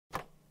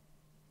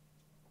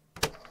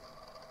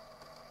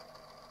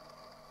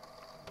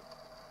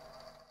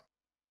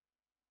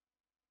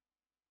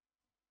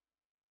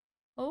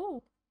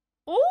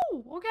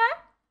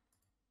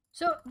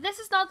So this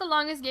is not the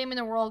longest game in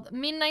the world.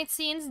 Midnight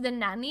Scenes, the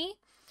Nanny.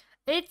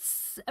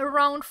 It's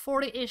around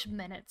 40-ish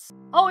minutes.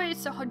 Oh,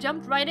 it's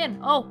jumped right in.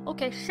 Oh,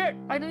 okay, shit.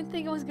 I didn't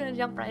think it was gonna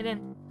jump right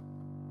in.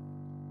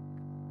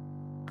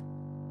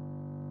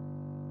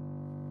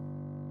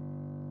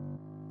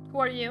 Who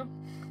are you?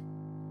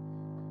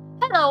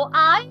 Hello,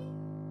 I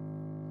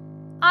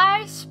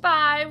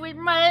spy with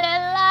my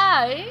little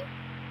eye.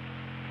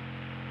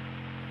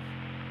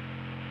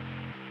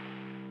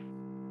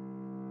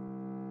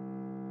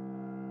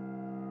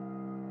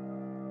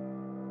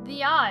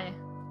 The eye.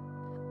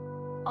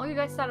 Oh, you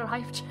guys started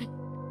hype train.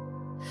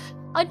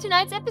 On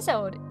tonight's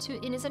episode, two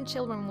innocent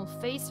children will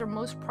face their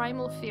most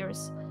primal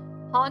fears,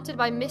 haunted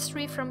by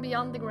mystery from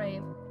beyond the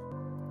grave.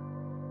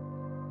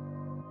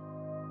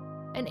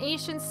 An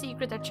ancient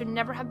secret that should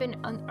never have been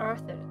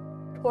unearthed.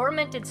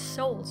 Tormented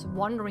souls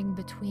wandering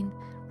between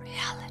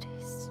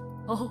realities.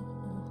 Oh.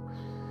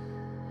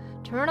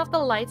 Turn off the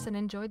lights and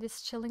enjoy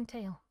this chilling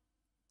tale.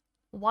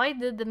 Why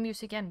did the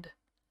music end?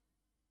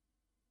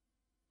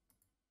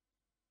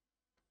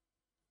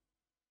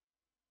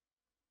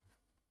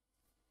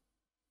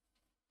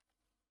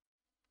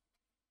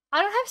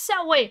 I don't have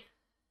sound. Wait.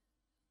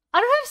 I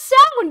don't have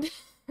sound.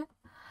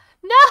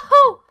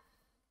 No!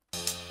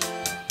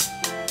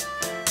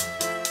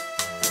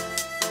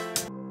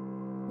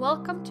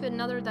 Welcome to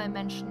another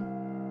dimension.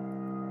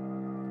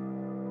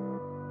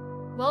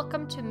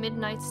 Welcome to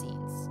Midnight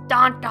Scenes.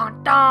 Dun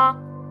dun dun!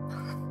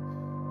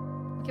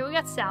 Okay, we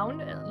got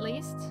sound at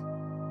least.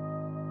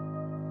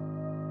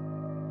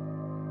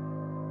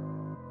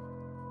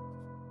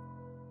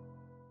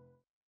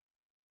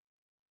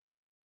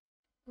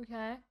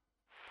 Okay.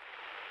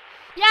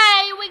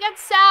 Yay, we got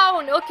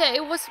sound! Okay,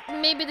 it was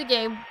maybe the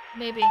game.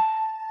 Maybe.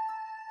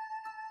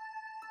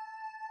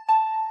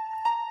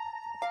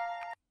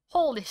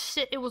 Holy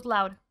shit, it was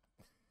loud.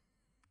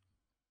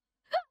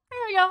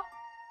 There we go.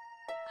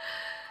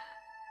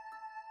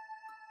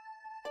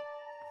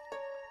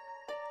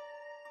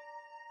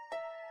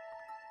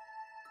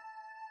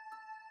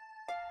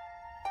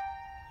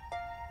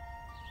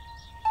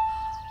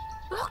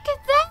 Look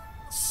at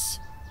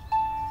this!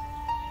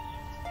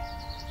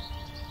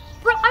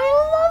 Bro, I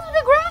love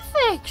the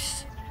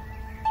graphics!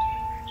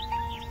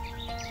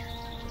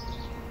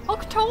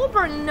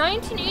 October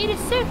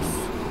 1986!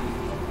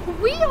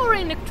 We are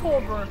in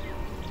October!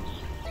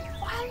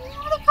 I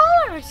love the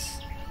colors!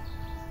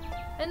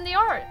 And the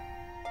art!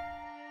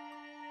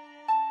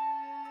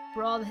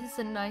 Bro, this is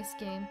a nice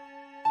game.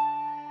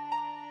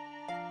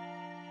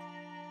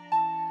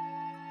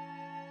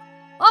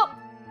 Oh!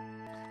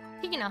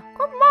 Tina.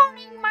 Good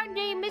morning, my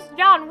name is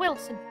John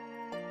Wilson.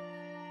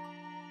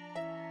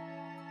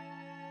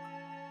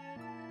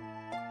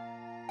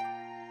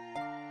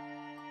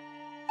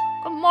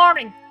 Good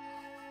morning.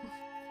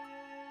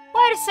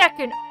 Wait a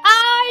second,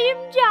 I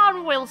am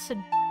John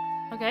Wilson.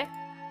 Okay.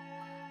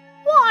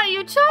 What are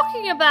you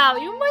talking about?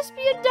 You must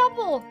be a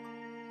double.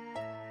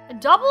 A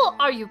double?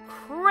 Are you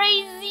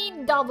crazy?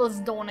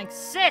 Doubles don't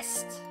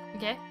exist.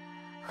 Okay.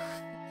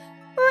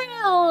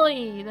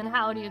 Really? Then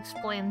how do you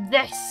explain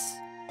this?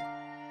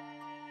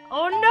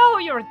 Oh no,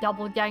 you're a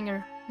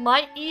doppelganger.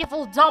 My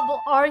evil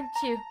double,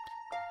 aren't you?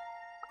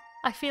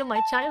 I feel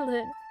my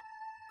childhood.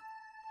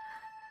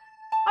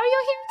 Are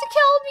you here to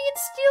kill me and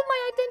steal my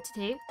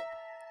identity?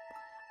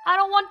 I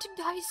don't want to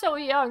die so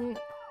young.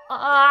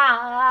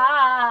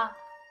 I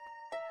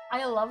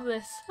love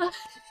this.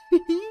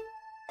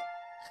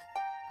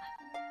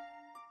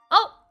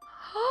 Oh!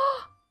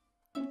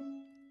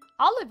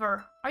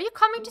 Oliver, are you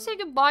coming to say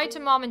goodbye to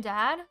Mom and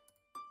Dad?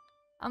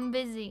 I'm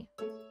busy.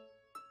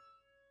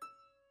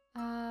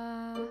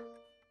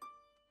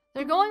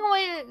 They're going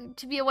away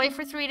to be away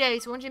for 3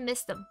 days. Won't you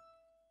miss them?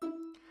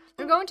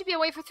 They're going to be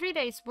away for 3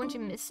 days. Won't you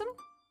miss them?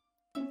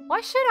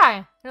 Why should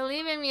I? They're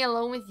leaving me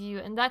alone with you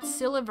and that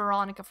silly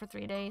Veronica for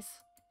 3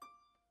 days.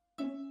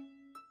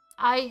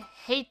 I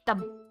hate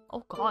them.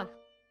 Oh god.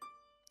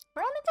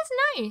 Veronica's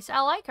nice.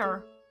 I like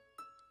her.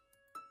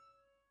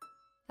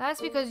 That's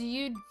because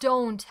you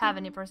don't have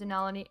any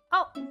personality.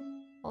 Oh!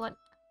 Hold on.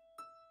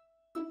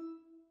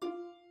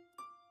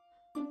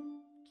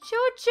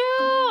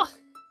 Choo-choo!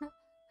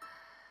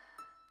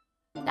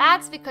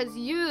 That's because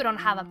you don't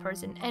have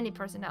any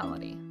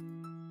personality.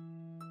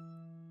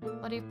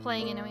 What are you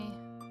playing anyway?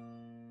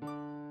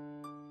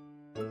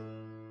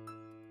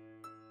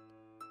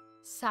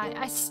 Sigh.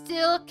 I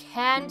still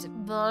can't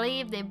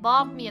believe they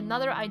bought me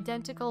another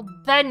identical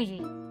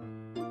Benny.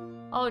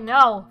 Oh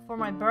no, for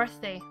my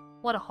birthday.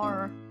 What a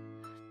horror.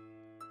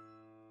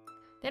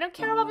 They don't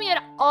care about me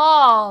at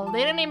all.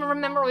 They don't even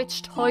remember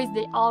which toys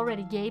they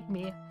already gave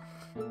me.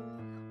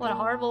 What a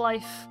horrible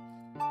life.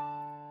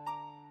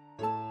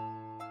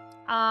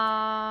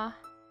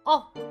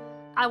 Oh,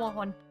 I want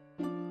one.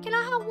 Can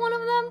I have one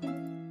of them?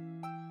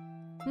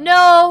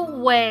 No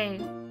way.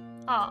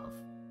 Oh,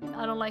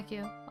 I don't like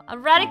you.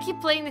 I'd rather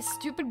keep playing this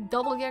stupid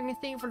doppelganger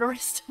thing for the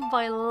rest of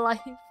my life.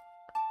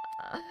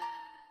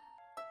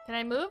 Can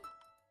I move?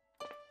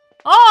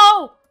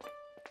 Oh!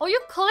 Oh,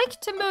 you click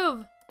to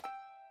move.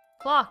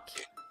 Clock.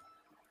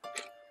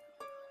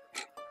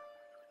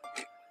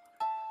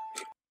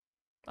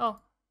 Oh.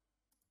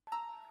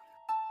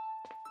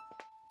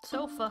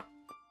 Sofa.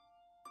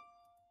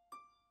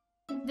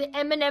 The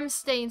M&M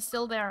stain's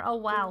still there. Oh,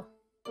 wow.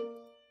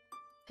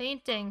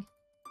 Painting.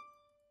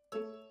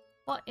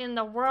 What in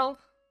the world?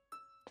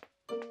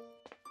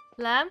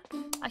 Lamp?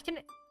 I can...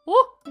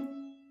 Woo!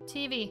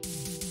 TV.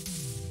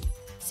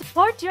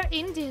 Support your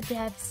indie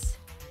devs.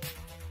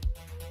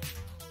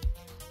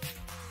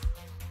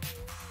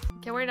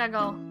 Okay, where did I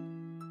go?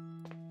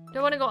 Do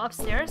I want to go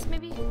upstairs,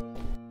 maybe?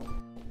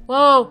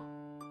 Whoa!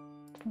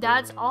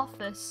 Dad's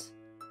office.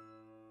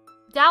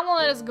 Dad won't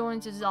let us go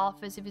into his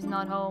office if he's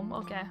not home.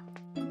 Okay.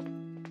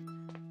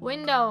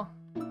 Window.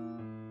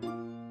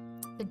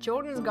 The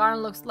Jordan's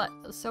garden looks like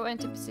so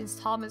empty since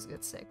Thomas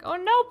got sick. Oh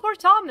no, poor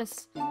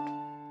Thomas.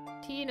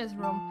 Tina's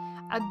room.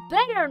 I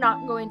better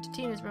not go into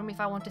Tina's room if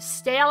I want to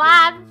stay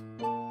alive.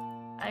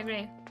 I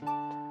agree.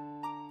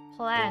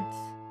 Plant.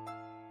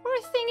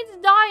 Poor thing, it's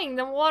dying.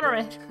 Then water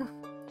it.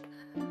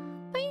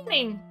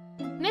 Painting.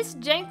 Miss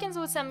Jenkins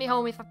would send me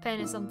home if I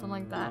painted something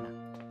like that.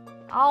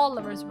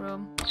 Oliver's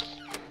room.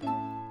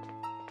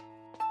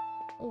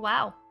 Oh,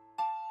 wow.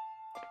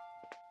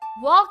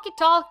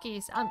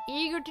 Walkie-talkies. I'm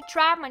eager to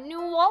try my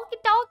new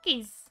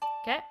walkie-talkies.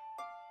 Okay.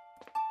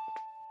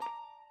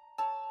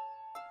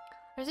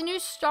 There's a new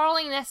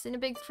starling nest in a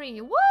big tree.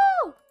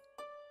 Woo!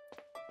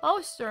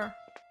 Poster.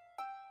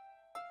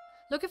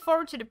 Looking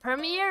forward to the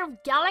premiere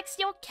of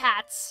Galaxy of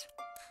Cats.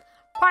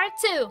 Part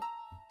 2.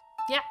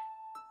 Yeah.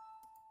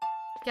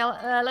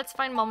 Let's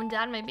find Mom and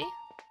Dad, maybe.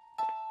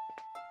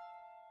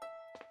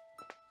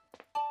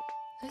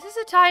 This is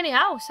a tiny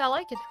house. I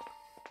like it.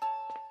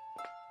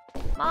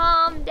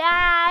 Mom,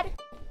 Dad.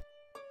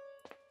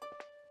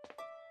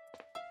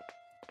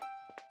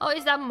 Oh,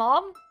 is that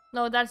Mom?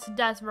 No, that's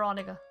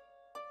Veronica.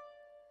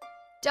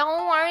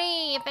 Don't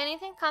worry. If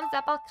anything comes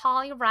up, I'll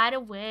call you right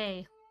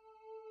away.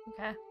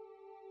 Okay.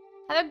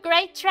 Have a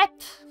great trip.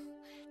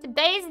 The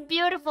bay is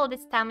beautiful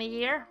this time of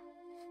year.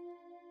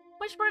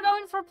 Wish we're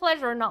going for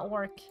pleasure, not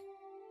work.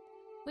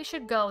 We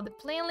should go. The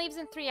plane leaves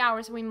in 3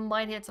 hours. We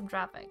might hit some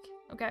traffic.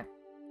 Okay.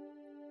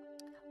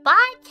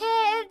 Bye,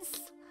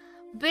 kids.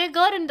 Be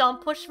good and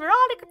don't push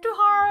Veronica too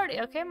hard.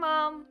 Okay,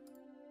 Mom.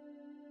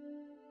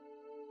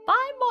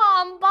 Bye,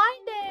 Mom. Bye,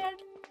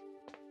 Dad.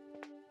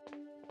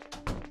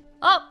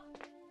 Oh!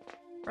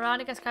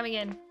 Veronica's coming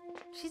in.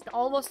 She's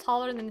almost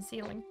taller than the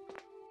ceiling.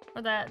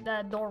 Or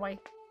the doorway.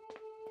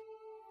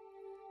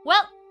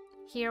 Well,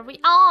 here we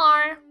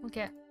are.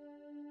 Okay.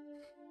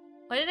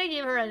 Why did I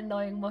give her an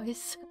annoying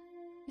voice?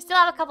 We still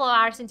have a couple of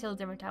hours until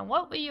dinner time.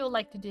 What would you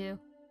like to do?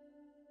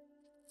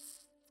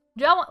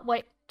 Do I want...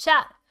 Wait,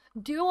 chat.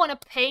 Do you want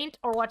to paint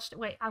or watch...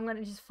 Wait, I'm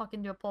gonna just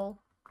fucking do a poll.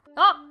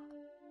 Oh!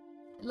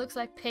 It looks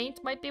like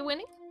paint might be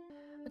winning.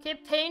 Okay,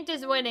 paint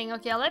is winning.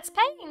 Okay, let's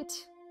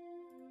paint.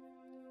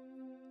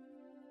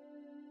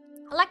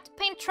 I like to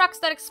paint trucks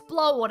that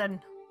explode and...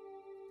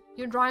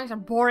 Your drawings are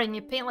boring.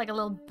 You paint like a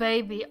little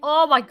baby.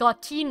 Oh my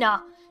god,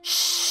 Tina.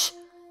 Shh!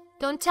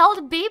 Don't tell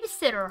the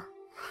babysitter.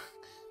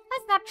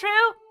 That's not true.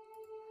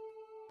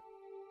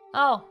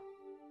 Oh.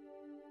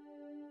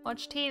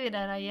 Watch TV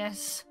then, I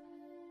guess.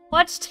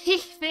 Watch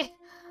TV.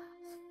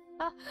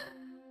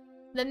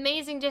 The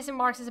Amazing Jesse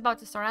Marks is about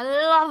to start. I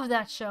love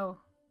that show.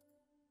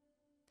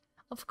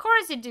 Of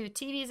course you do.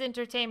 TV is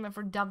entertainment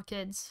for dumb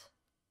kids.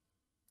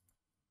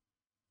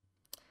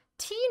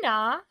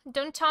 Tina,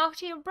 don't talk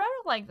to your brother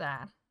like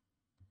that.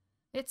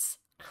 It's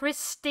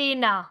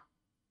Christina.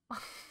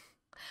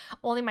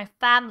 Only my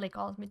family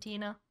calls me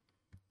Tina.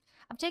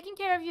 I've taken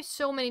care of you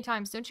so many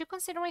times. Don't you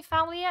consider my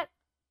family yet?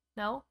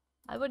 No,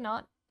 I would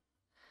not.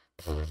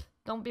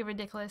 Don't be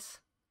ridiculous.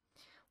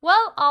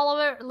 Well,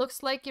 Oliver, it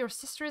looks like your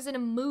sister is in a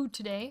mood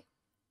today.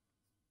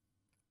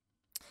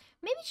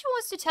 Maybe she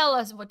wants to tell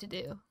us what to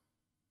do.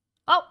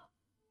 Oh!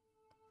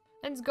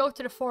 Let's go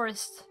to the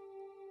forest.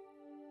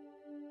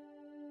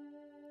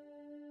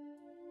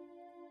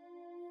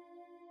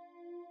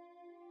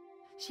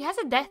 She has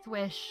a death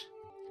wish.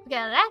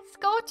 Okay, let's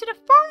go to the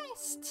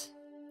forest.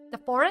 The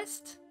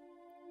forest?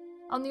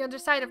 On the other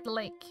side of the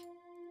lake.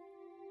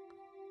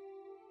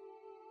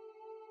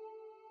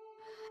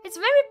 It's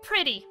very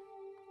pretty.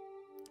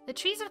 The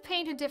trees are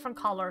painted different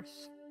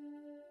colors.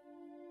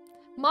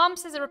 Mom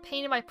says they were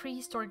painted by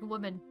prehistoric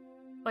women.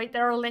 Wait,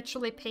 they're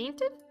literally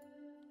painted?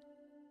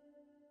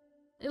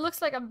 It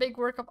looks like a big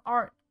work of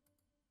art.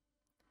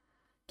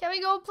 Can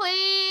we go,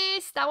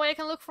 please? That way I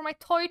can look for my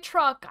toy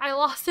truck. I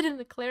lost it in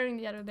the clearing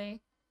the other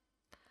day.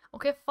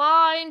 Okay,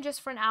 fine.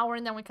 Just for an hour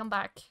and then we come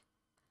back.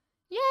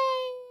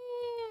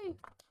 Yay!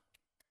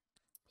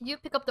 You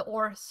pick up the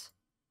oars.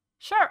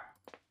 Sure.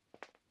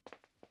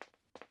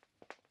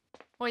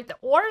 Wait, the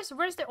oars?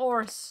 Where's the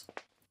oars?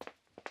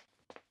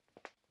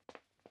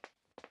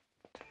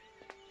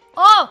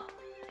 Oh!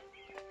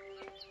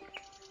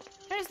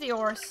 Here's the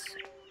oars.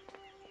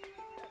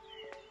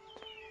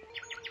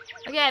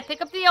 Okay,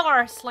 pick up the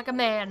oars like a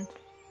man.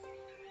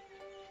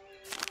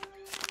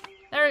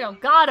 There we go,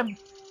 got him.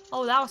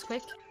 Oh, that was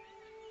quick.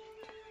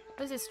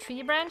 What is this,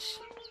 tree branch?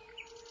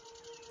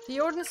 The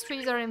Jordan's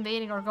trees are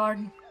invading our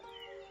garden.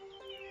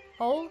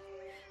 Hole?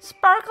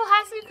 Sparkle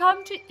hasn't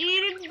come to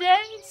eat in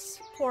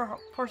days.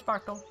 Poor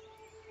Sparkle.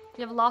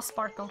 We have lost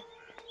Sparkle.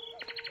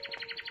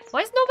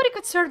 Why is nobody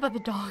concerned about the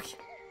dog?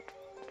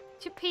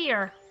 To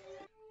peer.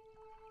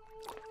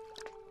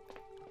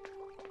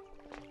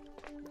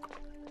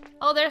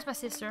 Oh, there's my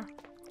sister.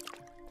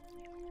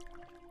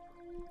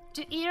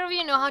 Do either of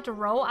you know how to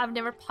row? I've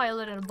never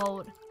piloted a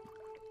boat.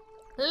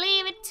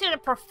 Leave it to the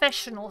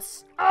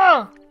professionals.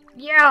 Oh,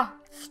 yeah.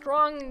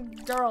 Strong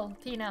girl,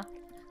 Tina.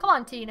 Come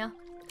on, Tina.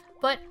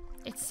 But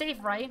it's safe,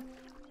 right?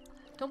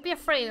 Don't be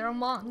afraid. There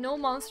are no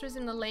monsters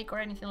in the lake or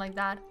anything like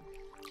that.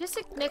 Just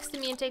sit next to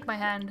me and take my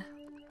hand.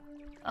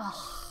 Ugh.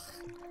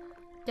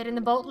 Get in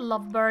the boat,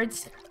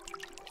 lovebirds.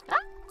 Ah.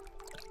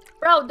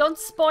 Bro, don't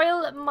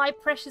spoil my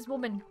precious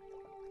woman.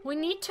 We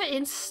need to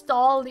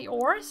install the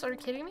oars? Are you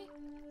kidding me?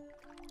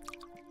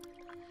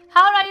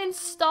 How do I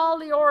install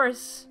the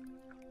oars?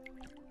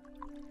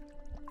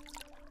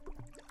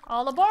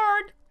 All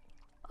aboard!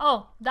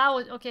 Oh, that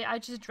was... Okay, I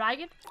just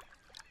drag it.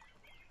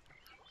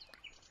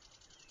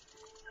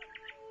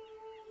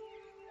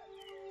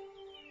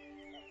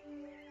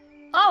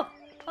 Oh,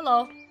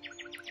 hello. I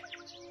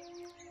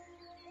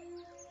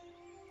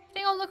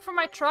think I'll look for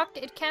my truck.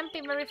 It can't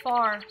be very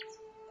far.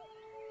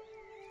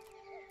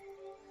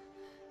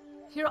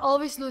 You're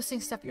always losing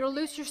stuff. You'll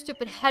lose your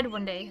stupid head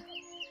one day.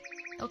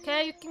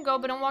 Okay, you can go,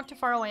 but don't walk too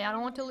far away. I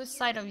don't want to lose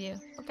sight of you.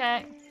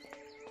 Okay.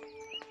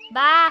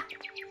 Bye!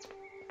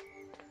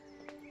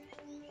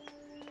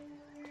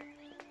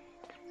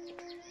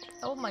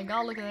 Oh my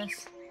god, look at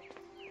this.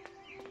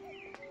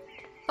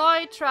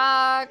 Toy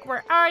truck,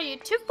 where are you?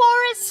 To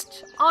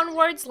forest!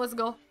 Onwards, let's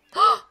go.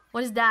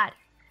 What is that?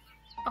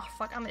 Oh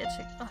fuck, I'm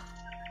itching.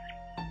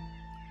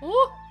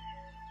 Ooh!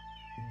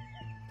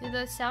 Did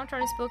the sound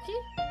turn spooky?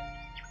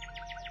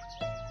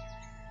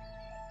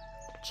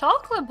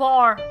 Chocolate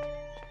bar!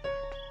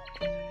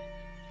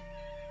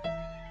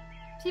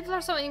 People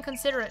are so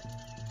inconsiderate.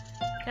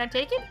 Can I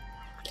take it?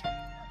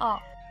 Oh.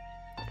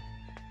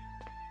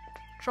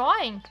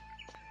 Drawing.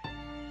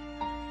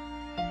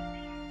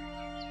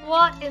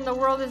 What in the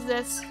world is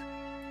this?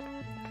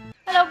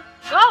 Hello.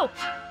 Go!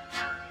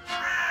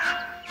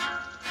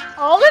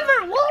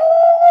 Oliver!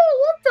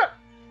 Whoa! What the?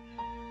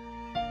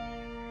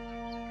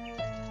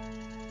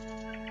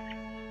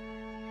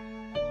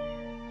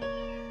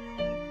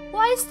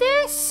 What is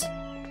this?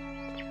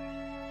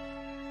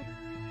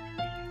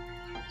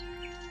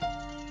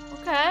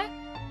 Okay.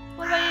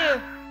 What about you?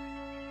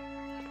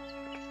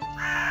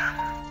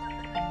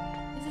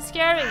 This is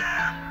scary.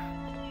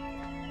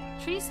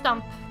 Tree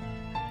stump.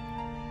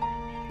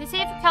 They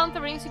say if you count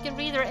the rings, you can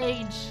read their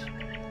age.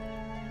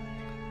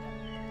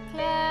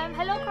 Clem.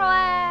 Hello,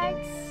 Croax.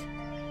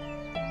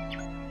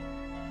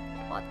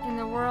 What in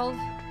the world?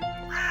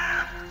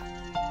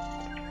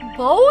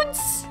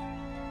 Bones?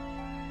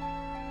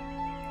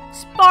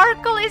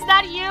 Sparkle, is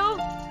that you?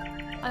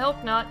 I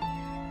hope not.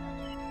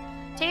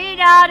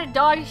 Tina, the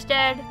dog is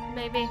dead.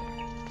 Maybe.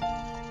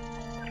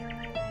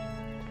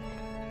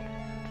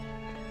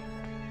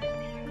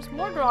 There's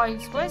more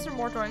drawings. Why is there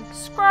more drawings?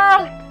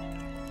 Squirrel!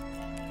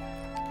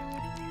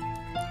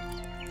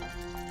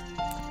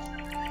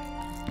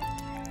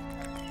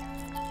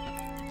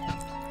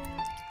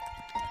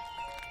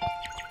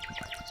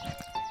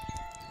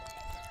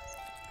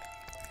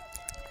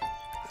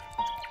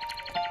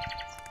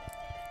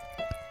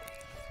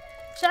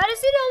 Chad,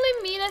 is it only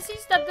me that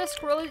sees that the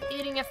squirrel is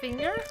eating a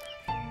finger?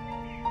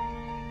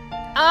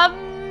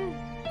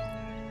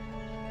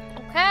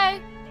 Okay.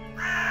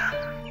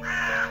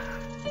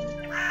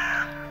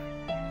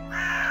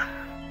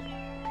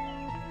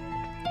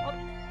 What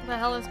the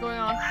hell is going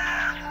on?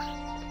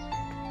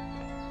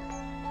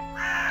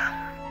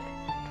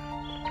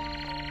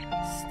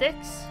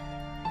 Sticks?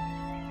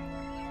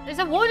 There's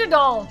a voodoo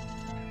doll!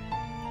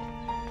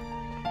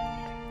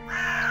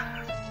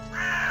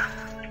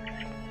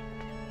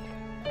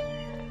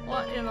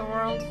 What in the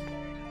world?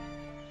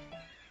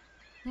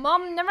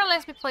 Mom never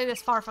lets me play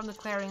this far from the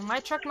clearing.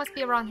 My truck must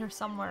be around here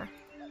somewhere.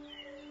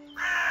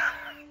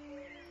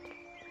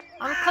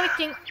 I'm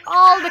clicking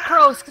all the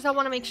crows because I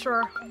want to make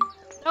sure.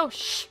 Oh,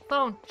 shh,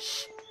 phone,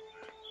 shh.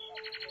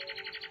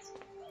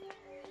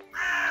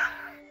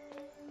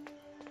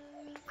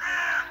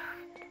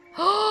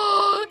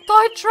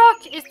 Toy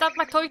truck! Is that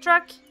my toy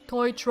truck?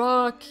 Toy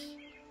truck.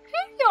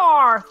 Here you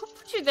are! Who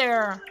put you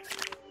there?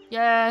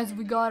 Yes,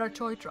 we got our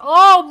toy truck.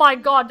 Oh my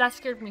god, that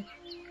scared me.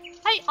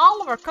 Hey,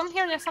 Oliver, come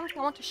here. There's something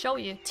I want to show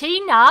you.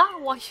 Tina?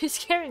 Why are you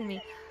scaring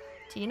me?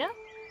 Tina?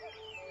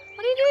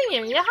 What are you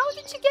doing here? Yeah, how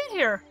did you get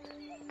here?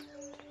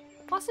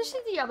 Wasn't she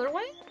the other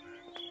way?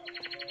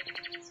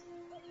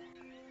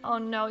 Oh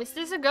no, is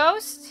this a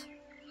ghost?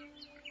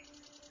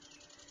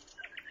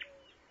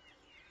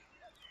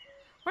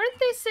 Weren't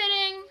they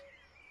sitting?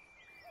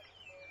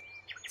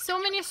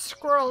 So many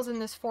squirrels in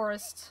this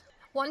forest.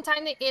 One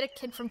time they ate a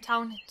kid from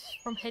town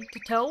from head to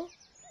toe.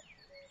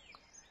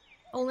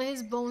 Only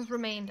his bones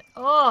remained.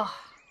 Oh,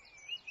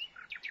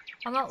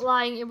 I'm not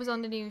lying, it was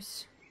on the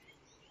news.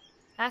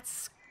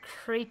 That's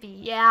creepy,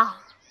 yeah.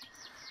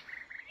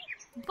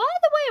 By the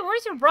way,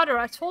 where's your brother?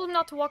 I told him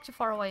not to walk too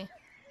far away.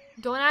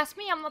 Don't ask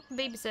me, I'm not the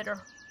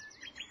babysitter.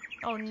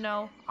 Oh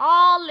no.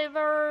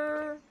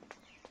 Oliver!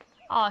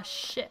 Oh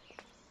shit.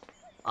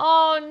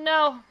 Oh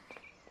no.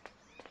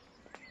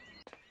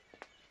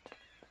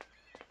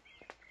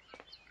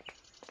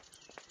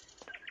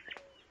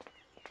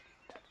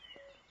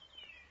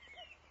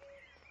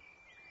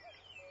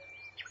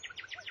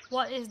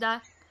 What is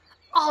that?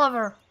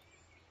 Oliver!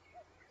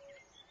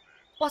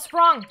 What's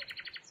wrong?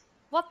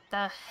 What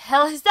the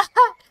hell is that?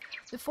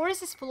 The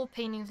forest is full of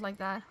paintings like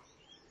that.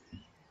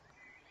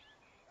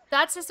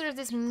 That says there's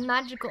this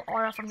magical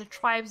aura from the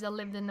tribes that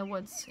lived in the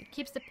woods. It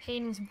keeps the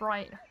paintings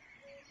bright.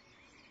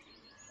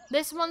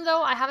 This one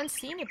though, I haven't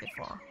seen it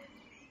before.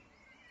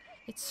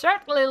 It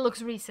certainly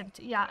looks recent.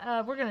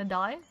 Yeah, we're gonna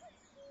die.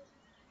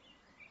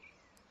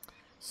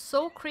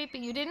 So creepy.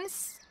 You didn't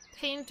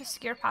paint to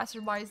scare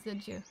passerbys,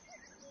 did you?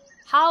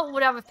 How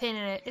would I have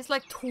painted it? It's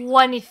like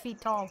 20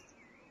 feet tall.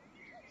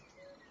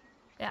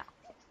 Yeah.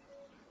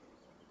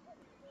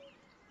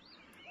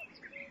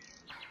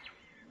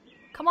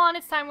 Come on,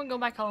 it's time we go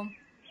back home.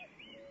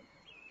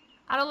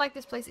 I don't like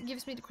this place. It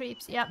gives me the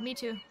creeps. Yeah, me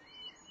too.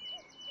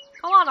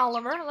 Come on,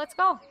 Oliver. Let's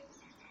go.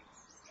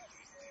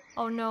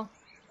 Oh, no.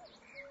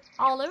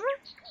 Oliver?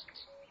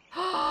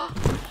 Oh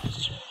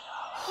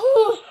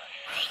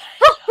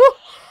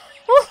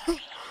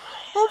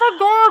my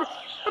god!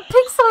 The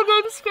pixel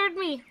game scared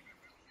me.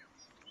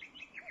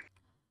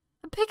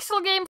 The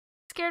pixel game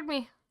scared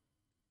me.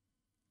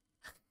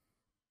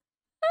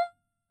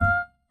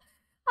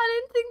 I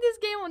didn't think this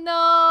game would.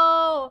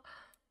 No!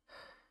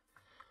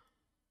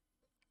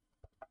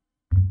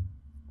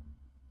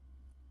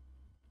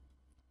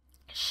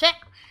 Shit!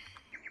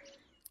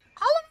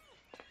 Oliver!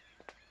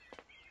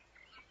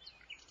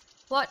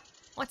 What?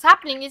 What's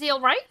happening? Is he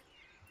alright?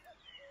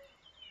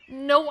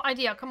 No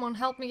idea. Come on,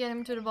 help me get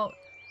him to the boat.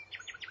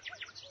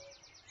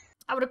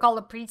 I would have called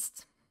a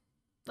priest.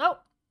 Oh,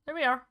 there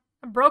we are.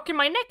 I've broken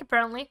my neck,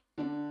 apparently.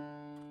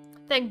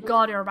 Thank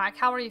God you're back.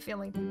 How are you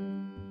feeling?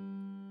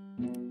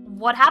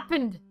 What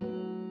happened?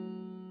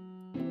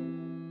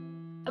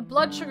 A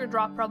blood sugar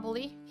drop,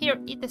 probably. Here,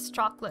 eat this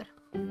chocolate.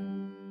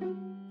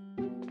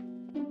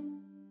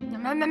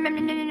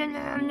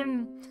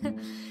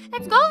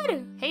 It's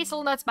good!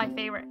 Hazelnut's my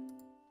favorite.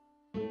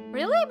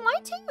 Really?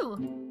 Mine too!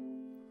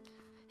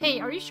 Hey,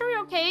 are you sure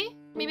you're okay?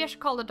 Maybe I should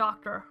call the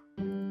doctor.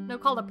 No,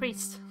 call the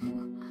priest.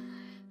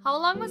 How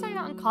long was I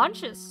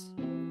unconscious?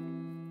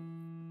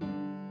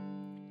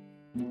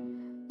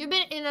 You've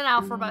been in and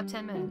out for about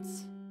 10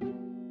 minutes.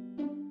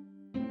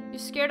 You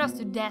scared us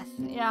to death,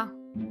 yeah.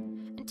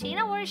 And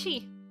Tina, where is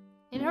she?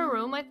 In her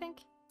room, I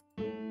think.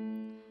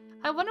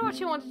 I wonder what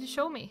she wanted to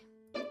show me.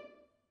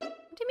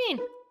 What do you mean?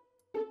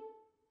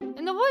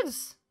 In the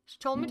woods. She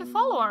told me to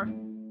follow her.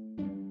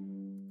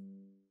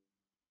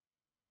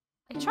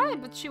 I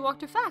tried, but she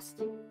walked too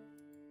fast.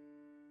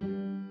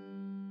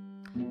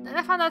 Then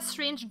I found that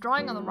strange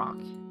drawing on the rock.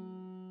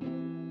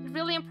 It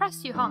really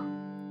impressed you, huh?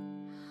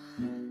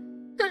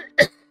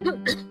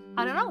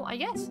 I don't know, I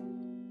guess.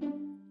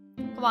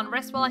 Come on,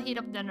 rest while I heat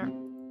up dinner.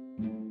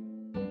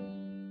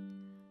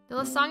 The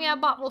lasagna I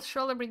bought will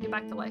surely bring you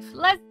back to life.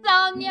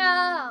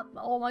 Lasagna!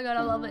 Oh my god,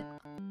 I love it.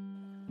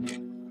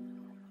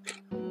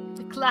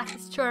 The clock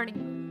is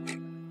turning.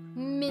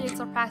 Minutes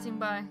are passing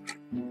by.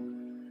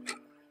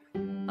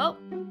 Oh,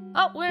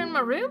 we're in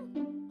my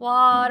room?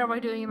 What are we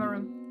doing in my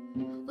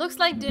room? Looks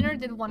like dinner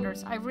did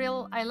wonders. I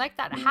like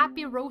that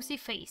happy, rosy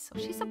face. Oh,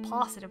 she's so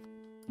positive.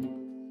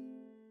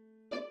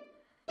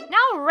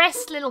 Now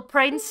rest, little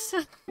prince.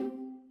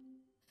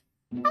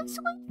 I'm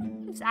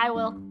sweet. I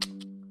will.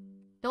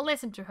 Don't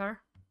listen to her.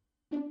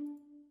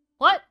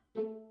 What?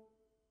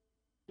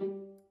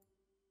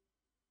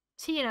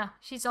 Tina,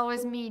 she's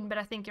always mean, but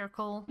I think you're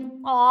cool.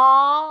 Aww.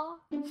 Oh,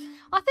 thank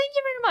you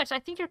very much. I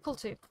think you're cool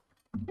too.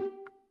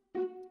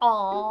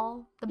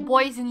 Aww. The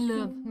boys in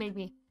love,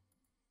 maybe.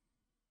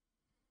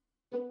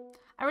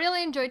 I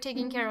really enjoy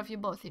taking care of you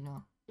both, you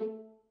know.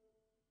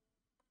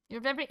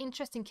 You're very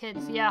interesting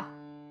kids, yeah.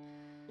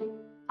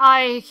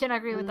 I can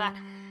agree with that.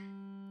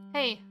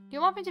 Hey, do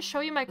you want me to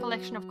show you my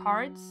collection of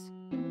cards?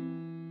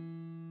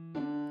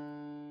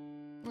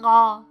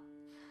 Aw.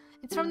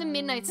 It's from the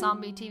Midnight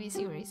Zombie TV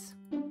series.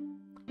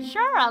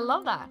 Sure, I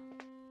love that.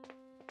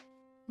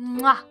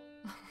 Mwah.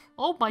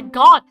 Oh my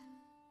god!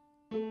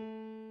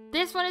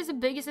 This one is the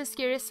biggest and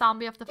scariest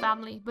zombie of the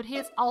family, but he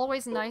is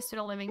always nice to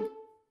the living.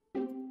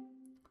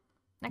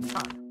 Next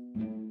card.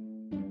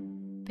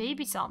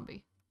 Baby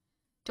zombie.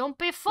 Don't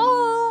be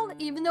fooled!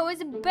 Even though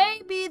it's a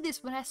baby,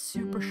 this one has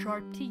super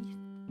sharp teeth.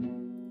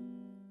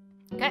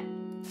 Okay,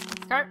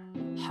 next card.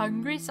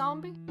 Hungry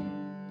zombie.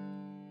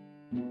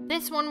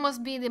 This one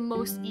must be the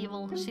most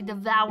evil. She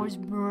devours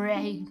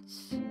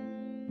brains.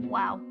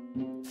 Wow.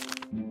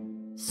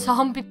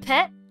 Zombie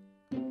pet.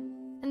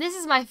 And this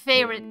is my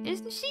favorite.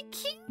 Isn't she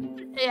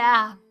cute?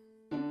 Yeah.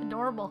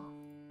 Adorable.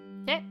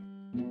 Okay.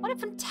 What a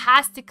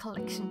fantastic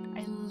collection.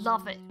 I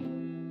love it.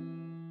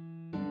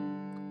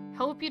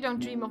 Hope you don't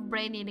dream of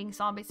brain-eating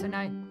zombies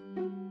tonight.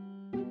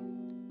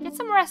 Get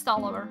some rest,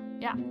 Oliver.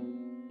 Yeah.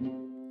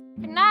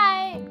 Good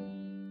night.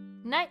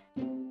 Night.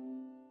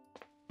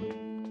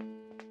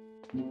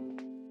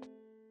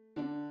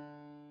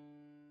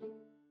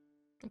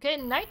 Okay,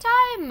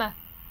 nighttime!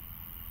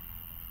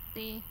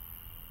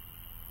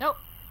 Nope.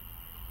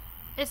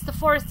 It's the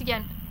forest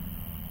again.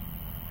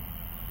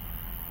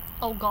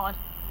 Oh god.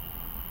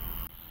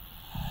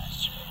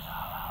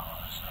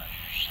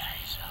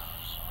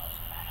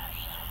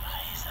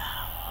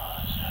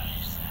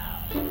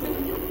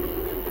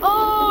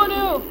 Oh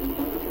no!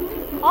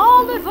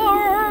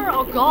 Oliver!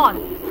 Oh god.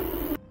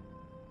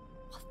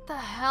 What the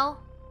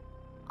hell?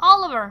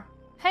 Oliver!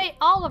 Hey,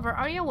 Oliver,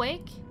 are you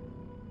awake?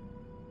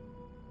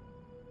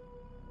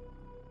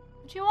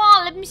 What do you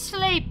want? Let me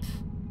sleep!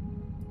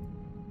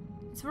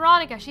 It's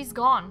Veronica, she's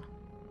gone.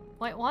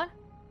 Wait, what?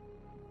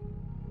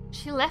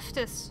 She left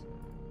us.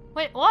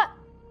 Wait, what?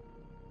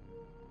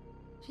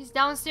 She's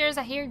downstairs,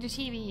 I hear the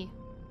TV.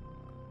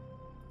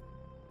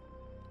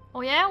 Oh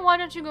yeah? Why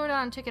don't you go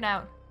down and check it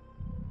out?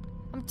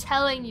 I'm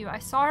telling you, I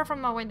saw her from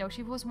my window.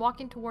 She was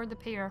walking toward the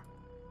pier.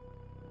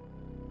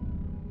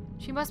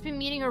 She must be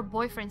meeting her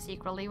boyfriend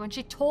secretly when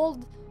she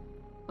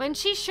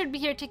should be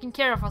here taking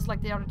care of us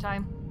like the other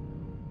time.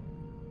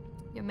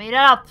 You made it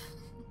up.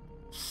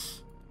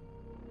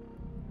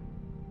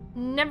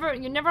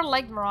 You never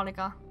liked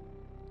Veronica.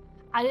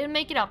 I didn't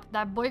make it up.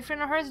 That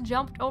boyfriend of hers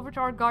jumped over to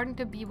our garden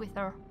to be with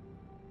her.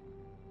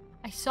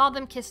 I saw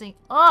them kissing.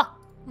 Ugh!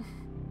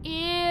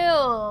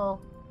 Ew!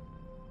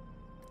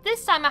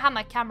 This time I have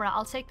my camera.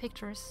 I'll take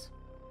pictures.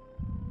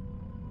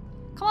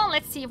 Come on,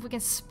 let's see if we can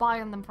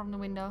spy on them from the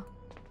window.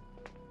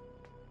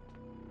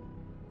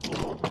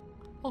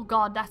 Oh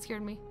god, that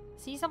scared me.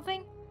 See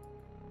something?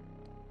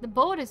 The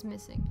boat is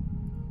missing.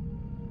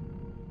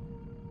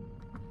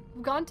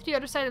 We've gone to the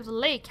other side of the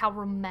lake. How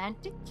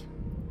romantic.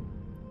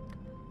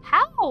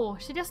 How?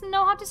 She doesn't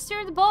know how to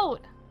steer the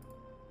boat.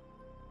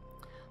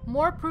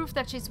 More proof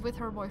that she's with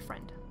her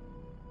boyfriend.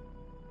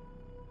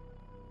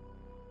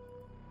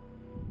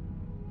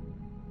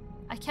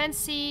 I can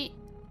see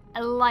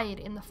a light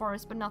in the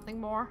forest, but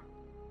nothing more.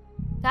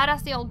 Dad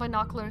has the old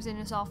binoculars in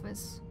his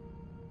office.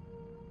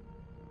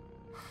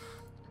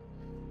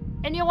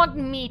 And you want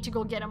me to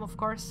go get them, of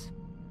course.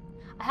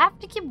 I have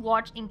to keep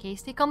watch in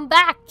case they come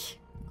back.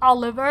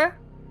 Oliver.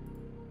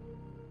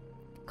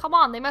 Come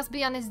on, they must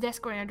be on his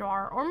desk or in a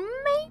drawer. Or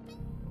maybe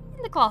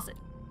in the closet.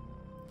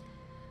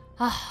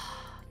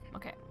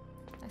 Okay,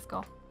 let's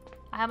go.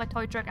 I have a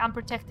toy truck. I'm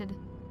protected.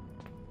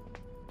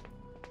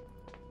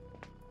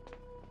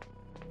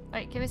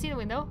 Wait, can we see the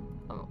window?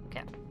 Oh,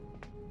 okay.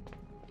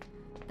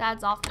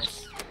 Dad's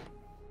office.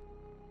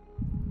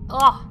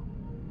 Oh!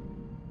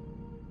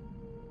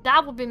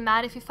 Dad would be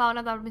mad if he found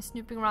out I've been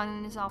snooping around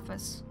in his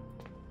office.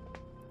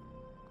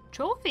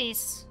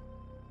 Trophies!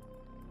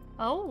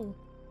 Oh.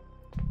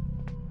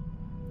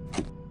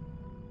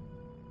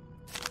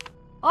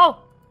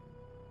 Oh!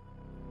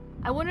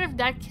 I wonder if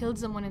Dad killed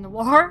someone in the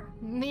war.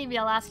 Maybe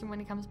I'll ask him when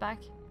he comes back.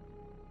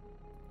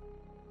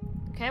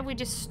 Okay, we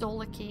just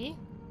stole a key.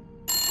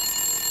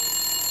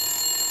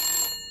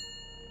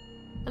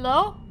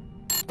 Hello?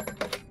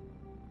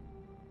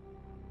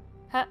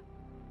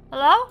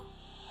 Hello?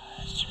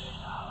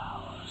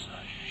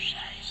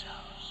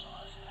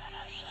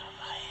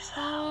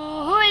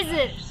 Who is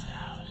it?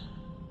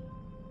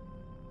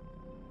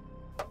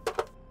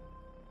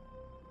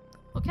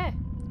 Okay.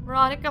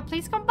 Veronica,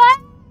 please come back!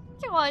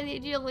 Why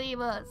did you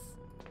leave us?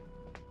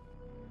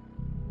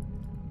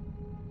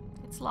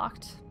 It's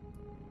locked.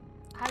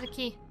 I have the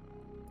key.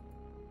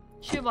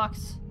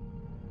 Shoebox.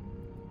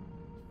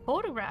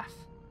 Photograph.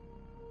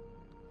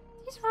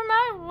 These from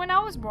when I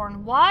was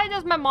born. Why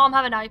does my mom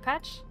have an eye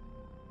patch?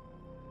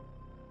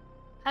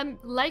 I'm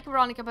like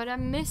Veronica, but I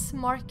miss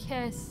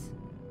Marquez.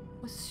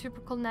 Was a super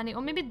cool nanny.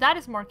 Or maybe that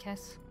is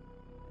Marquez.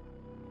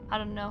 I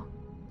don't know.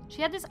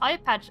 She had this eye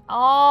patch.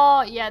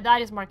 Oh, yeah,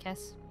 that is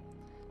Marquez.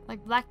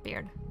 Like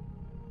Blackbeard.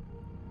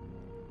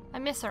 I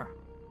miss her.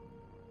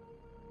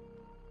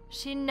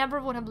 She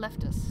never would have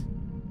left us.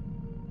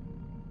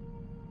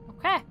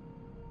 Okay.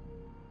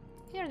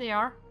 Here they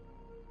are.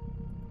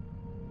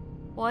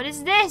 What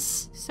is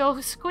this? So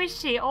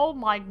squishy. Oh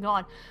my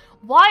god.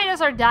 Why does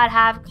our dad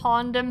have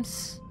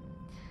condoms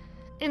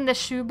in the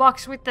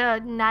shoebox with the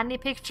nanny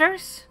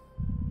pictures?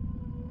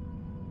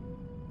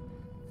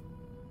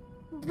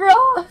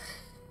 Bro!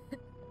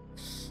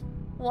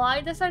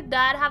 Why does our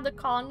dad have the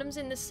condoms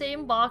in the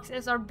same box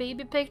as our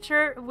baby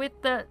picture with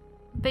the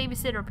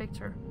babysitter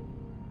picture?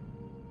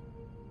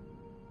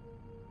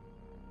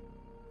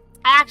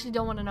 I actually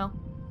don't want to know.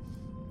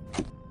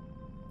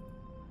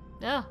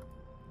 Ugh.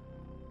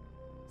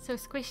 So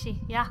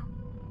squishy, yeah.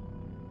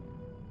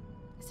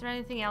 Is there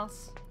anything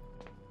else?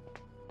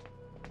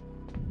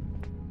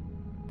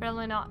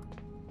 Apparently not.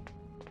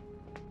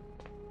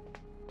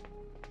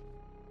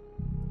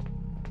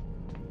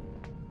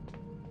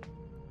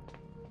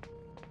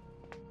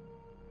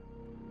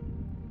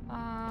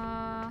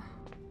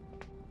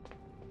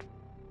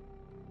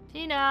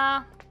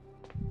 Tina!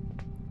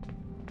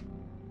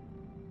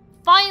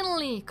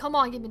 Finally! Come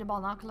on, give me the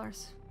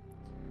binoculars.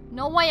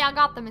 No way, I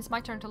got them. It's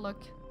my turn to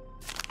look.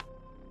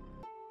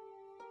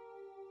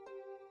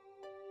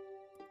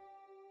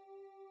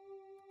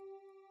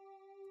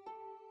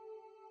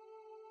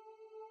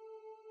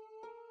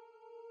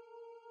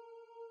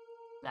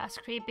 That's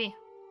creepy.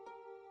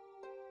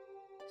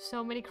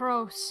 So many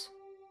crows.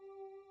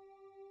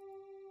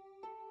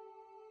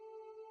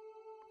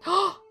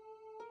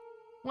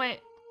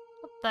 Wait,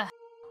 what the hell?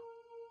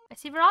 I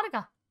see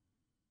Veronica.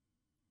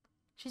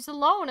 She's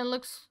alone and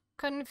looks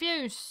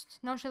confused.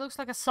 Now she looks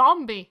like a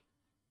zombie.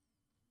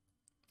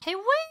 Hey,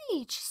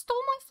 wait! She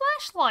stole my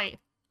flashlight!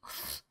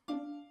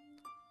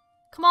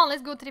 Come on,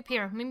 let's go to the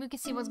pier. Maybe we can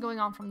see what's going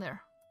on from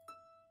there.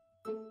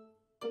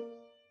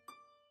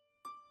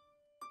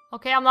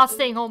 Okay, I'm not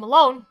staying home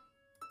alone.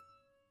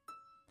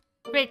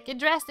 Great, get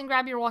dressed and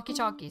grab your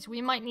walkie-talkies.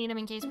 We might need them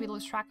in case we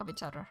lose track of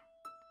each other.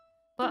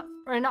 But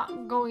we're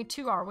not going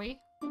to, are we?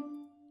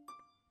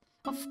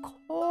 Of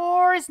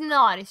course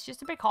not. It's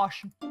just a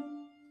precaution.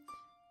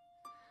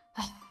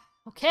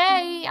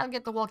 Okay, I'll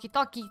get the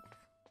walkie-talkie.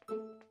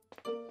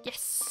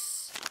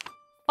 Yes!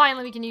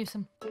 Finally, we can use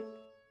them.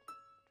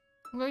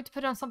 I'm going to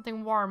put on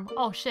something warm.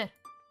 Oh, shit.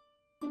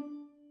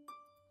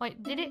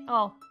 Wait, did it?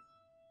 Oh.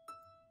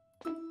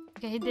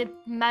 Okay, he did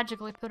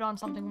magically put on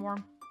something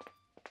warm.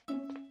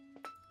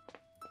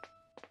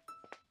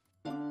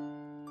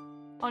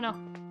 Oh, no.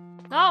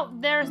 No,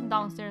 there's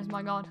downstairs,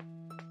 my god.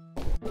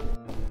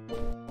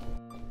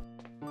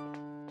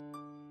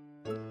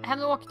 I have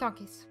the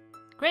walkie-talkies.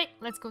 Great,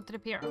 let's go to the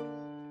pier.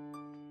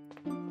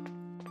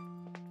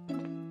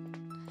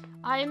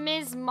 I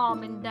miss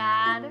Mom and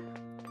Dad.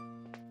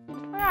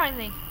 Where are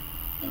they?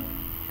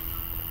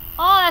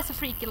 Oh, that's a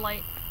freaky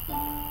light.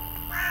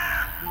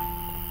 Why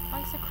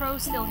is the crow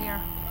still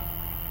here?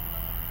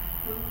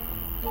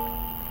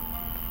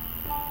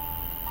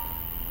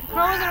 The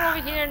crows are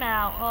over here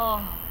now.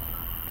 Oh.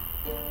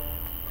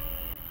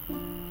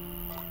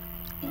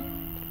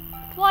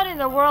 What in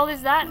the world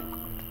is that?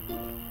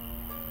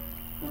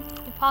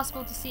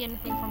 Impossible to see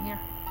anything from here.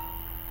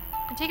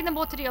 I'm taking the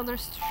boat to the other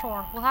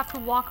shore. We'll have to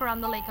walk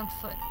around the lake on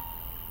foot.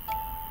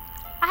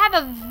 I have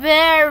a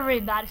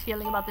very bad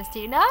feeling about this,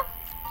 Tina.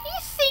 Do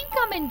you think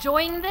I'm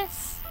enjoying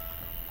this?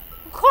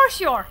 Of course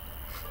you are.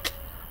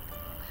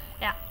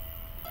 Yeah.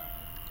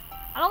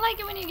 I don't like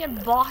it when you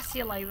get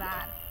bossy like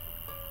that.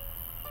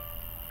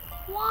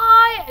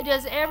 Why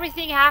does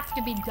everything have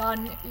to be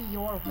done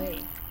your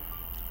way?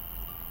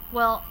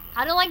 Well,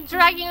 I don't like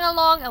dragging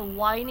along a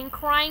whining,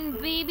 crying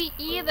baby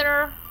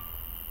either.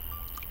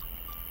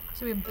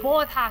 So we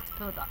both have to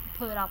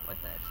put up with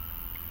it.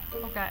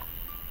 Okay.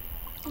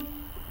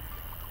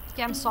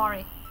 Okay, I'm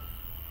sorry.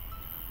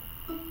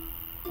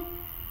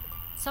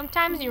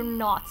 Sometimes you're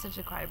not such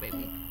a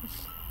crybaby.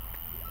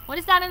 What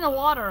is that in the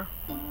water?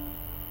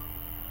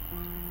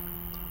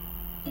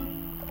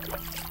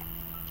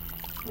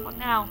 What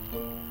now?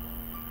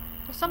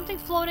 There's something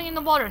floating in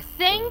the water.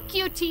 Thank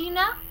you,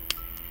 Tina!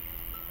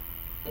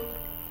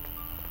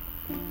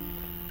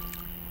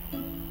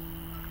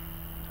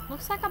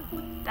 Looks like a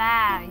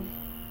bag.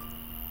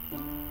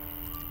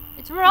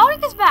 It's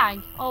Veronica's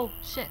bag! Oh,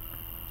 shit.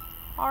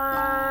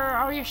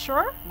 Are you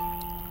sure?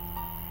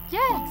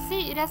 Yeah,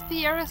 see, it has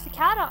Pierre's the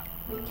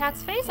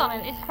cat's face on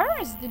it. It's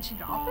hers. Did she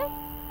drop it?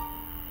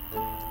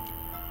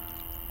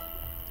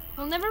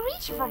 We'll never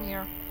reach it from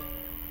here.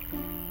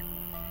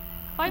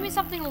 Find me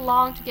something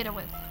long to get it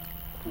with.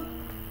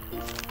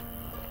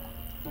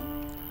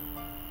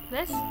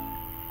 This?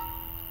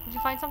 Did you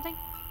find something?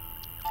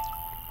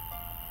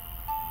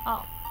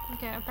 Oh,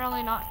 okay,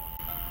 apparently not.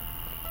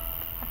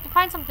 I have to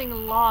find something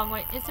long.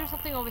 Wait, is there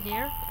something over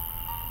here?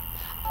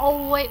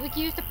 Oh wait, we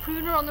can use the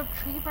pruner on the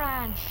tree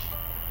branch.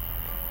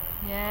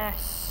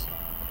 Yes.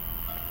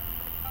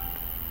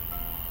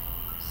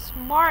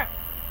 Smart.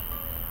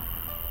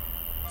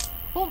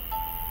 Boom.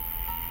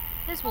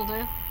 This will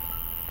do.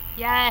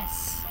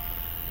 Yes.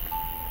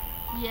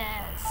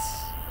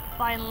 Yes.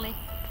 Finally.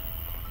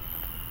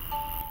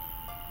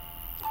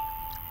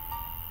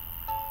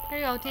 Here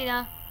you go,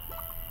 Tina.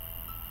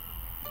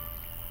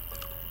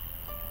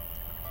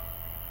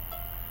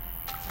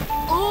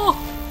 Oh!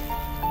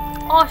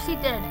 Oh, she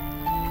did.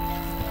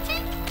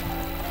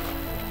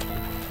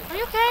 Are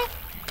you okay?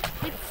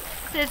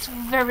 It's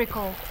very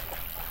cold.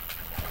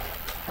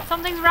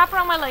 Something's wrapped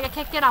around my leg. I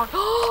can't get out.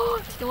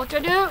 Oh, see what you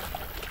do.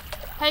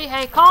 Hey,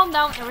 hey, calm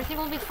down. Everything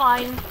will be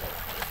fine.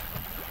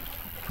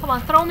 Come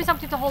on, throw me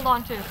something to hold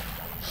on to.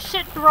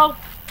 Shit, rope.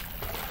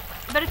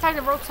 Better tie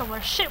the rope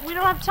somewhere. Shit, we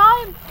don't have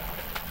time.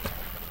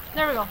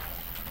 There we go.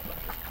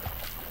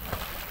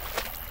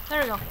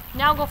 There we go.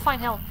 Now go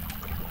find help.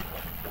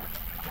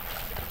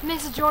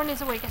 Mrs. Jordan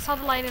is awake. I saw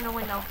the light in her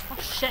window. Oh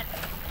shit.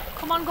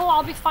 Come on, go.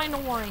 I'll be fine.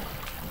 Don't worry.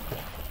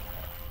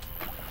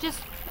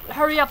 Just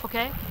hurry up,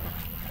 okay?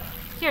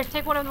 Here,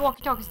 take one of the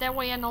walkie-talkies. That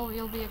way I know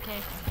you'll be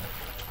okay.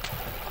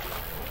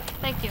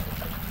 Thank you.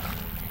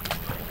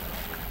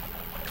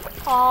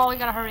 Oh, we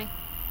gotta hurry.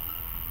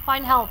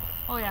 Find help.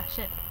 Oh yeah,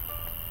 shit.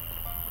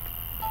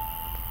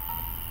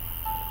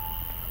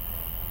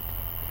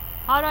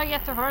 How do I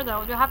get to her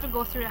though? Do I have to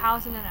go through the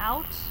house and then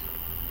out?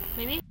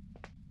 Maybe?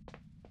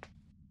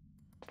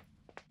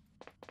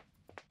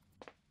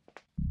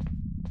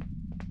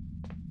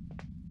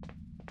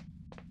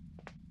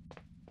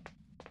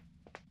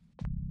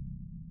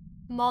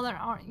 Mother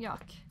aren't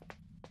yuck.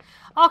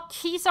 Oh,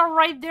 keys are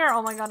right there.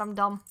 Oh my god, I'm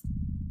dumb.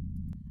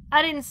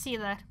 I didn't see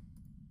that.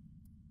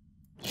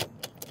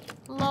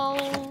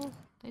 Lol.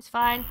 It's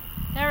fine.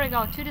 There we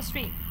go, to the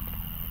street.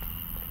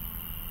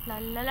 La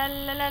la la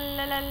la la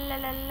la la la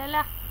la la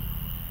la.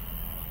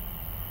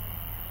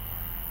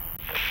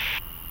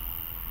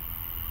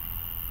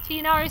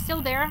 Tina, are you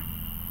still there?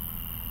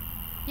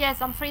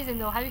 Yes, I'm freezing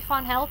though. Have you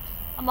found help?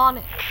 I'm on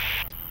it.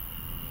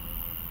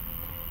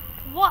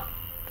 What?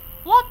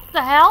 What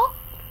the hell?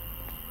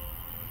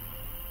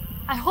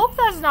 I hope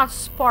that's not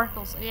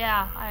sparkles.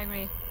 Yeah, I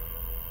agree.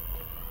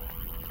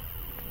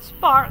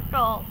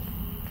 Sparkle.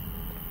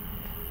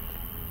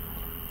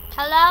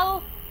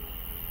 Hello?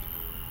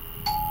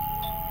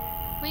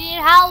 We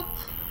need help.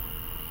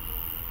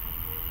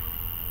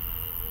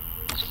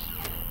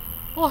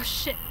 Oh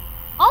shit.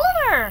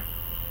 Oliver!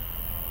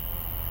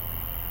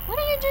 What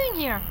are you doing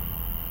here?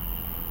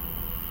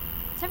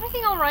 Is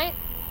everything alright?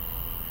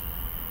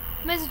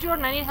 Miss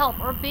Jordan, I need help.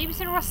 Our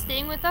babysitter was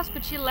staying with us,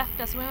 but she left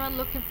us. We went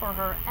looking for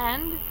her.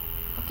 And...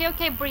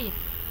 Okay, breathe.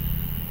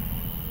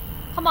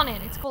 Come on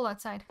in. It's cold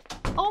outside.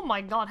 Oh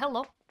my god,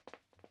 hello.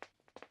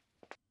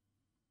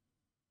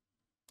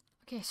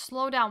 Okay,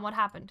 slow down. What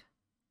happened?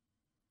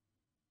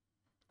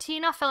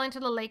 Tina fell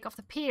into the lake off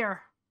the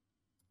pier.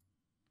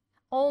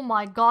 Oh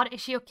my god, is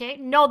she okay?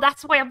 No,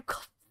 that's why I'm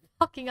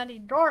fucking on the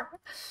door.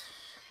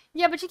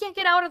 Yeah, but she can't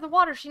get out of the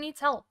water. She needs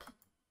help.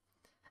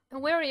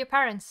 And where are your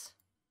parents?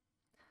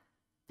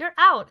 They're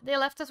out. They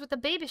left us with the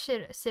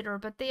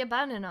babysitter, but they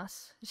abandoned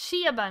us.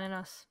 She abandoned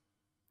us.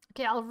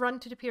 Okay, I'll run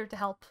to the pier to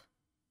help.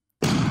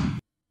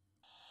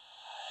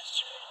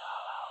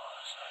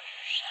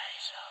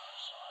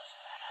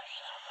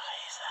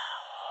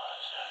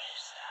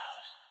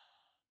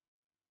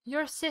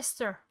 Your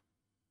sister.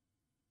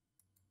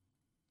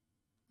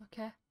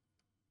 Okay.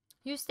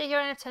 You stay here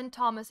and attend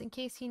Thomas in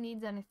case he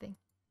needs anything.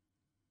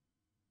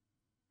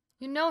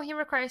 You know he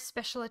requires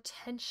special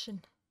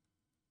attention.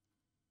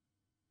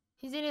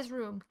 He's in his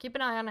room. Keep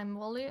an eye on him,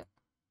 will you?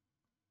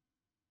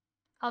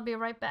 I'll be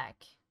right back.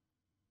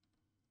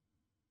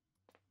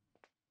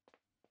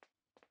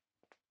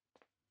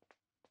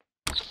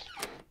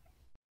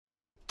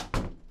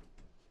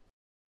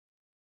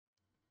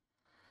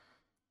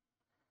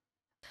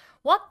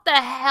 What the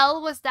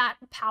hell was that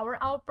power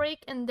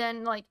outbreak? And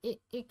then, like,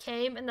 it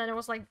came, and then it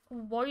was, like,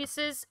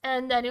 voices,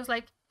 and then it was,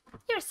 like,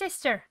 your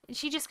sister. And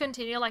she just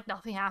continued like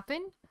nothing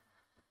happened.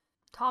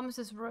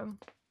 Thomas's room.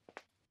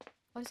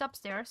 Oh, he's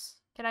upstairs.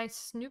 Can I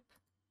snoop?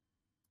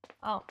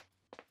 Oh.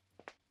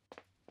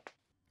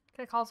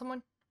 Can I call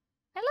someone?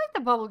 I like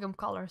the bubblegum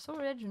color. So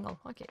original.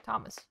 Okay,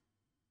 Thomas.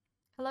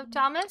 Hello,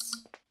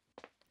 Thomas?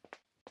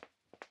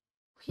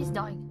 He's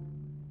dying.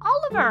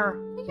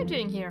 Oliver! What are you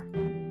doing here?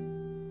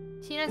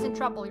 Tina's in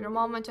trouble. Your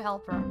mom went to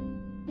help her.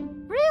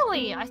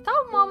 Really? I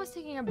thought mom was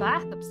taking a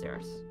bath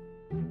upstairs.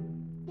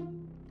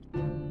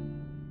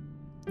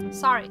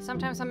 Sorry,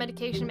 sometimes my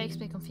medication makes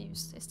me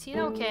confused. Is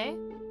Tina okay?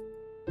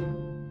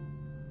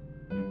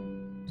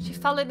 She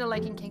fell in the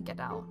lake and can't get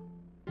out.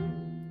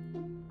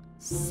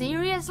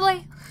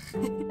 Seriously?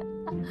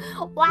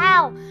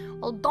 Wow!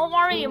 Well, don't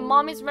worry,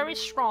 mom is very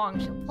strong.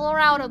 She'll pull her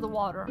out of the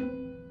water.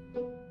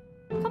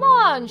 Come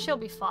on, she'll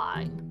be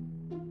fine.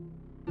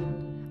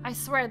 I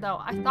swear though,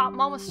 I thought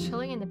mom was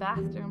chilling in the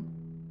bathroom.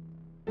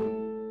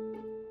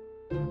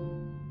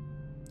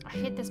 I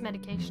hate this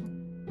medication.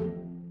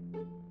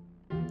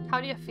 How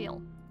do you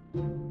feel?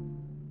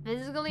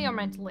 Physically or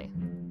mentally?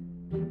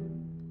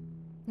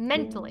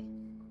 Mentally.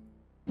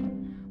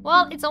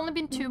 Well, it's only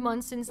been 2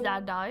 months since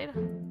dad died.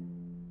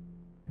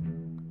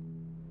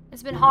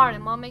 It's been hard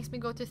and mom makes me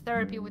go to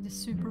therapy with this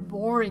super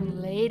boring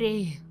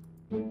lady.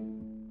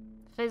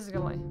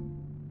 Physically.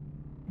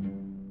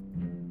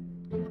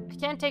 I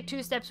can't take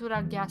 2 steps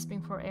without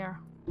gasping for air.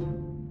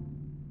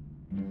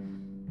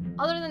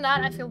 Other than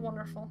that, I feel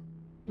wonderful.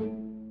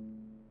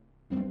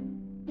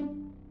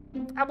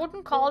 I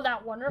wouldn't call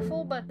that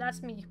wonderful, but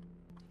that's me.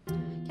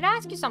 Can I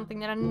ask you something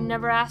that I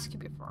never asked you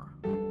before?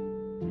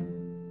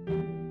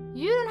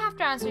 You don't have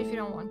to answer if you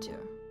don't want to.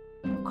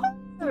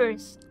 Of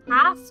course.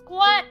 Ask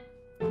what?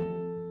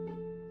 You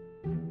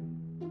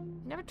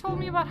never told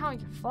me about how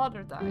your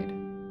father died.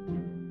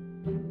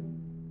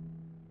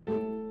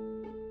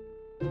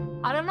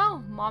 I don't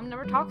know. Mom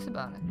never talks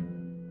about it.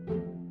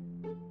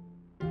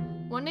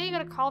 One day you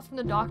got a call from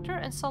the doctor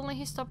and suddenly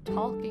he stopped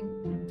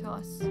talking to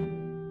us.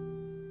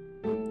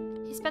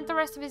 He spent the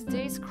rest of his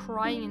days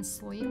crying and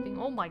sleeping.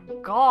 Oh my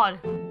god.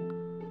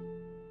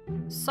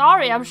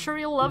 Sorry, I'm sure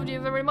he loved you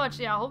very much.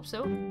 Yeah, I hope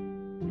so.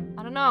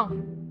 I don't know.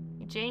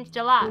 He changed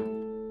a lot.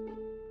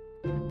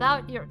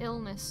 About your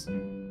illness.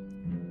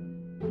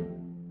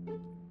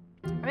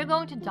 Are you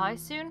going to die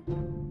soon?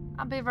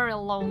 I'll be very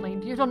lonely.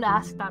 You don't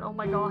ask that. Oh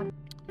my god.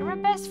 You're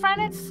my best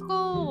friend at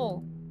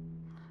school.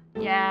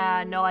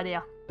 Yeah, no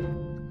idea.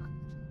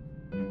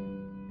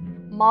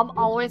 Mom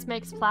always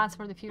makes plans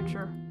for the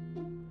future.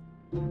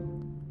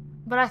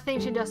 But I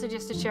think she does it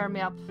just to cheer me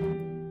up.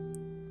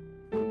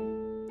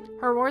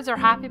 Her words are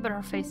happy, but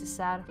her face is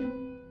sad.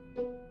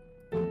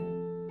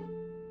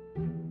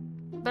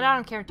 But but I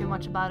don't care too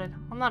much about it.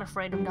 I'm not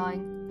afraid of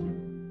dying.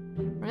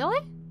 Really?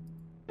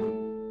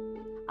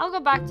 I'll go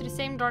back to the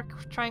same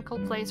dark, tranquil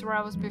place where I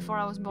was before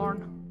I was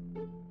born.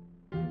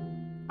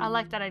 I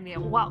like that idea.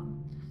 Wow.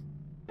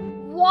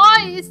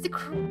 Why is the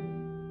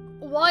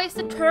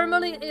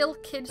terminally ill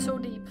kid so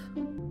deep?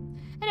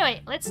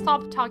 Anyway, let's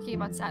stop talking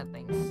about sad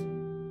things.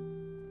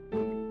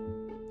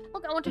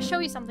 Look, I want to show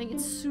you something.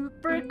 It's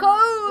super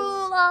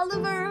cool,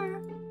 Oliver.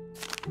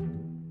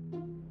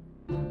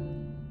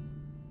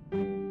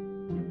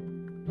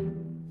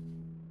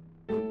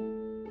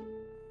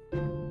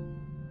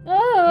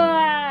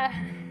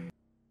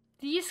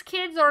 These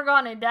kids are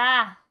gonna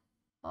die.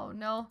 Oh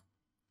no.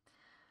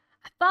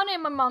 I found it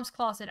in my mom's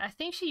closet. I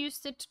think she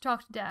used it to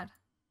talk to Dad.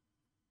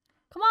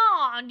 Come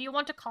on, do you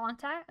want to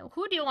contact?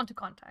 Who do you want to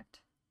contact?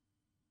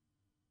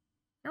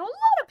 There are a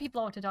lot of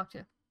people I want to talk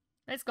to.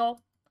 Let's go.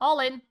 All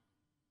in.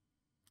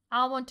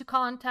 I want to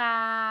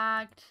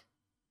contact...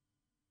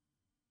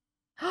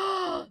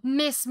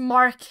 Miss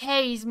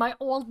Marquez, my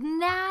old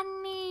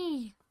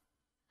nanny.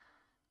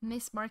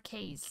 Miss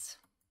Marquez.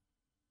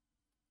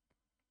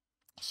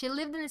 She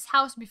lived in this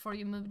house before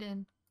you moved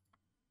in.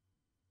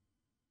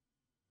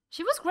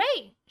 She was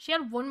great. She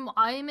had one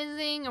eye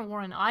missing and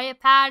wore an eye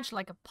patch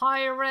like a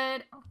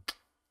pirate.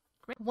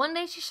 Great. One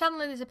day she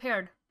suddenly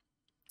disappeared.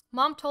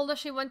 Mom told us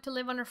she went to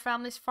live on her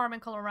family's farm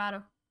in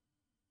Colorado.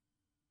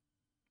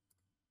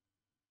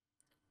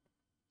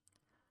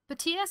 But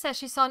Tina says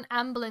she saw an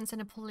ambulance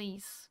and the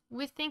police.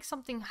 We think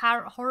something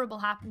horrible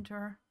happened to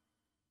her.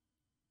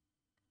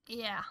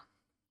 Yeah.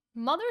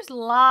 Mothers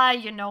lie,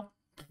 you know.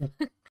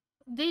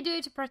 They do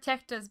it to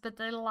protect us, but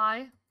they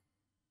lie.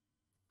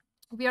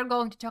 We are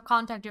going to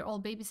contact your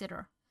old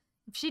babysitter.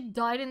 If she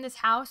died in this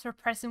house, her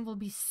presence will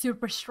be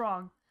super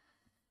strong.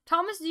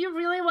 Thomas, do you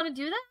really want to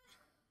do that?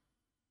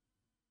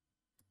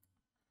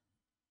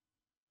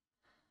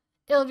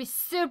 It'll be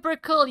super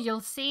cool, you'll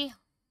see.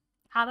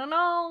 I don't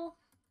know.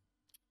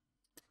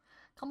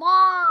 Come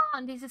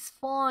on, this is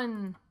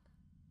fun.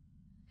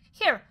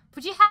 Here,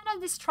 put your hand on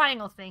this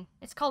triangle thing.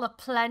 It's called a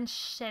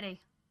planchette.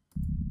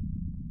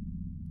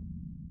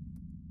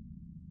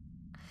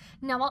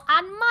 Now I'll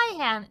add my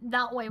hand.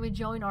 That way we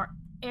join our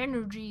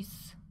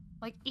energies.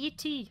 Like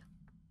E.T.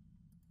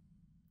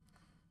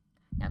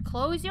 Now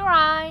close your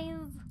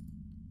eyes.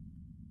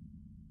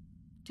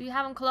 Do you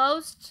have them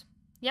closed?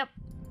 Yep.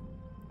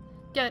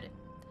 Good.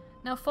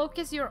 Now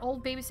focus your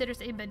old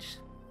babysitter's image.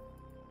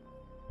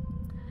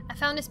 I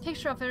found this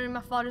picture of her in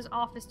my father's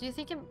office. Do you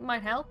think it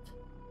might help?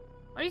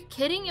 Are you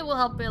kidding? It will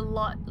help me a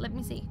lot. Let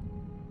me see.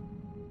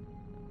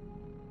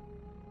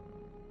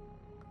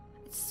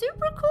 It's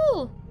super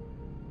cool.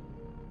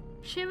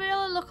 She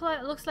really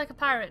looks like a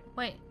pirate.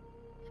 Wait.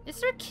 Is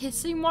there a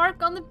kissing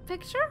mark on the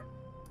picture?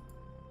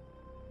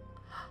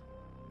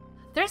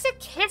 There's a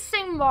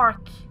kissing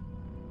mark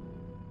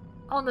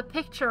on the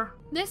picture.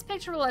 This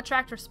picture will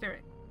attract her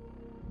spirit.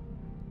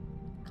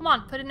 Come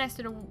on, put it next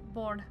to the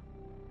board.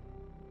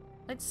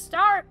 Let's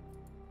start.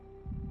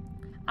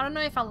 I don't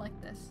know if I like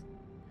this.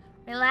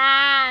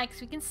 Relax,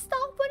 we can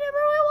stop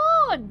whenever we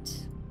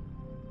want.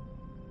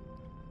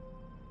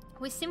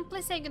 We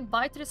simply say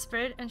goodbye to the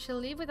spirit and she'll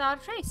leave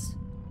without a trace.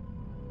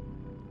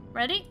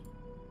 Ready?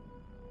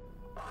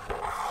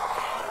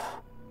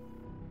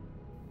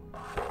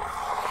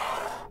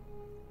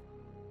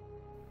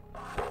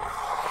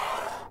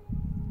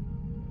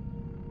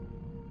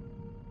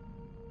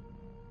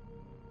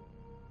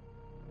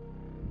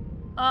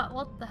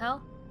 What the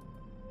hell?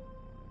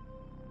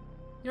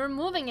 You're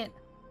moving it.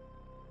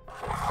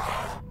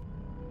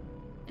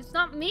 It's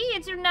not me,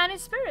 it's your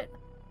nanny's spirit.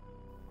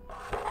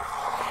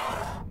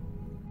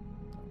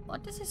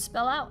 What does it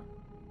spell out?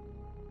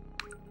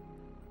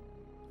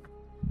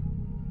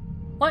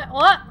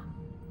 What?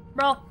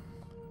 Bro.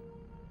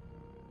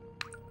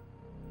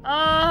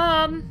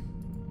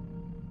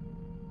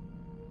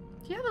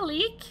 Do you have a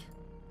leak?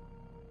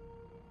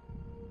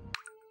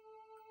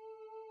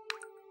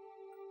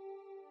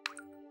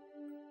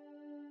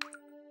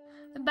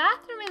 The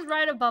bathroom is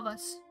right above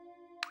us.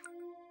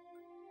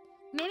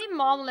 Maybe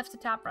Mom left the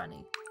tap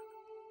running.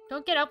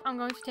 Don't get up, I'm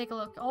going to take a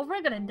look. Oh,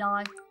 we're gonna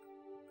die.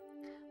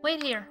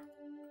 Wait here.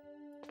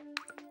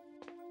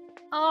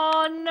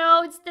 Oh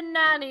no, it's the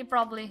nanny,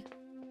 probably.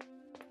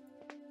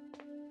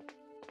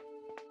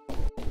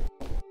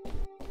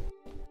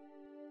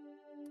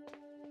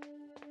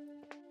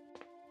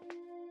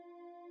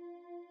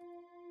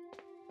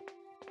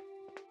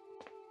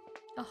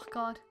 Oh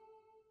god.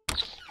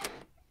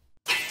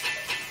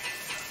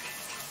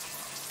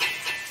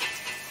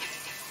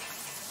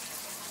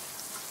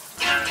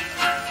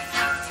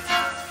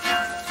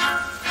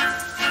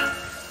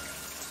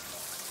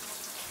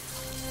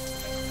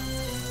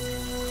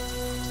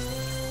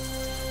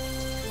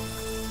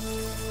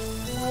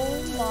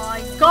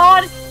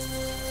 God!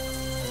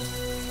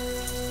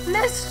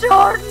 Miss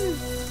Jordan!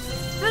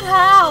 But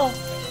how?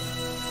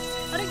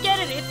 I don't get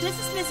it. If this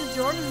is Mrs.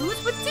 Jordan,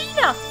 who's with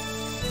Tina?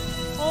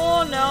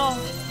 Oh no.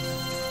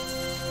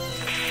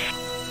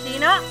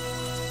 Tina?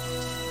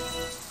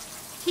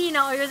 Tina,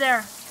 are you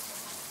there?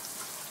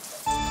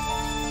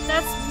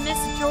 That's Miss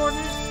Jordan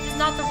is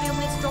not the real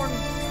Miss Jordan.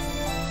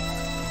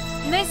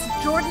 Miss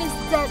Jordan is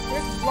dead.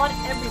 There's blood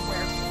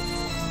everywhere.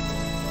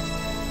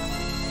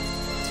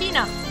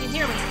 Tina, can you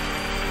hear me?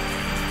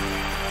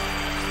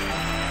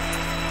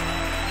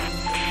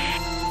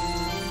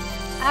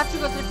 I have to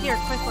go to the pier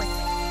quickly.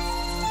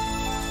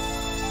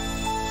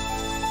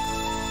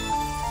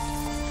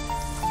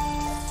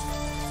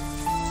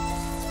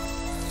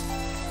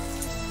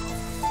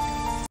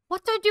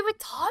 What do I do with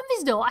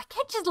Thomas though? I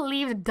can't just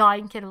leave the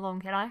dying kid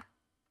alone, can I?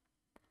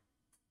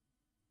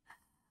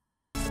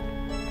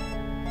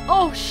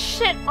 Oh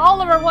shit,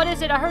 Oliver, what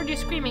is it? I heard you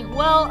screaming.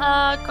 Well,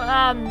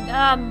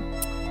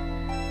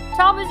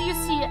 Thomas, you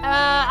see,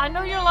 I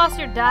know you lost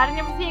your dad and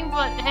everything,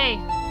 but hey,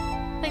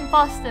 think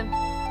positive.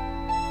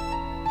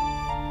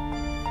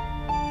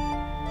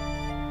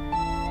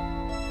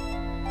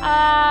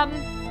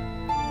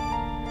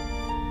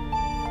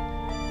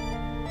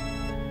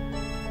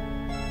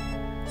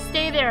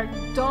 Stay there.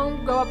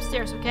 Don't go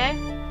upstairs, okay?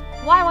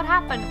 Why? What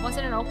happened? Was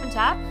it an open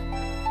tap?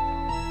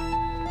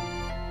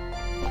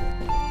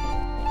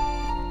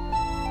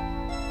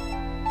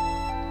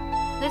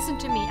 Listen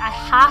to me. I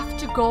have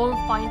to go and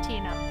find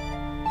Tina.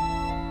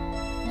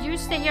 You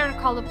stay here and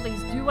call the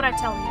police. Do what I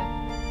tell you.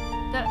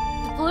 The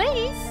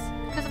police?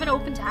 Because of an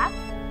open tap?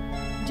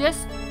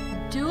 Just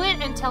do it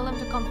and tell them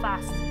to come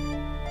fast.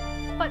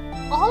 But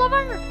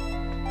Oliver?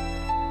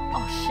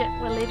 Oh shit,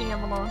 we're leaving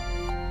him alone.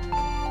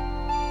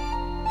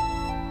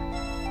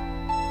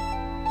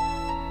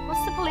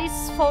 What's the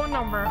police's phone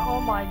number?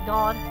 Oh my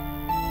god.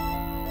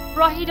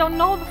 Bro, he don't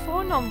know the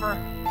phone number.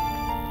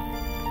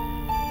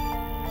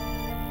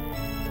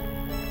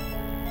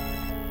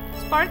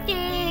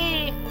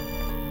 Sparky!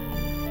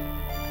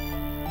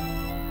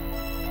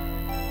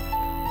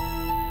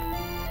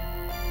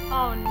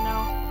 Oh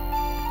no.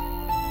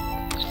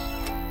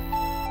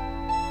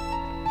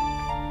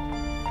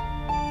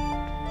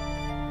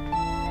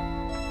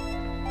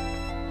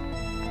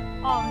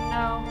 Oh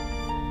no.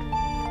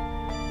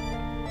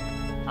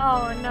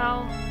 Oh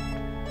no.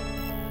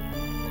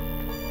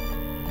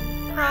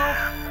 Bro.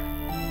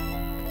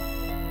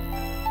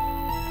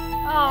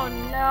 Oh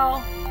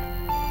no.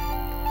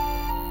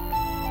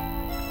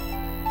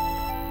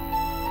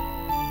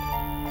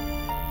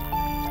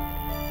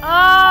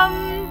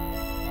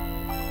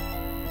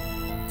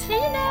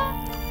 Tina?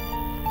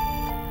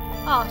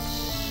 Oh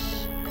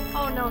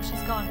oh no,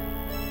 she's gone.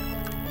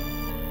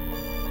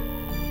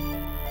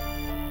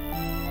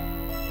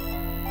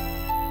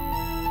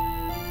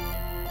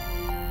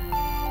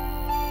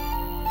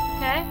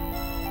 Okay.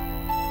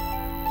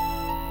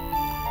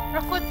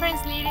 Her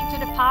footprints leading to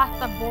the path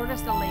that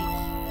borders the lake.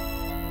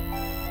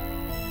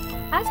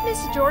 Has Miss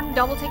Jordan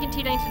double taken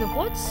Tina into the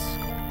woods?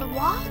 But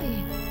why?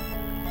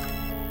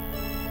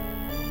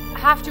 I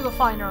have to go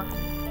find her.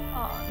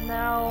 Oh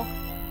no.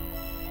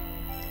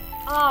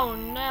 Oh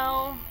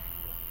no.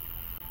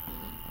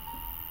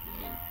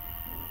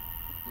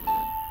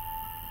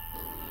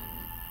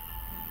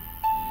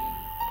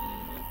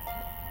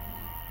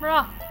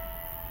 Bruh.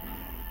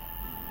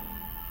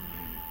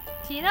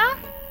 Tina?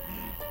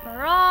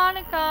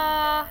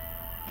 Veronica!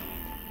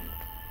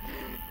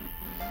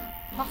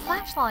 A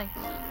flashlight.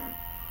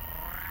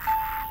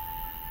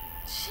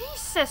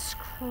 Jesus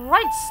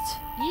Christ!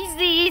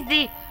 Easy,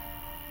 easy!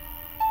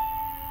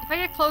 If I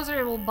get closer,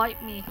 it will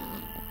bite me.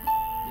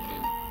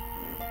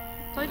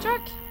 Toy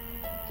truck?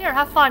 Here,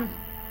 have fun.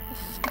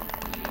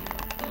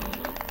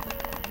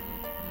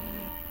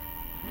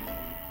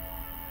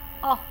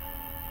 Oh.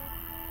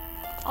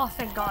 Oh,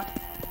 thank God.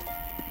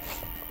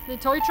 The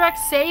toy truck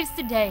saves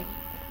the day.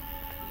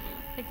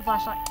 Take the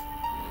flashlight.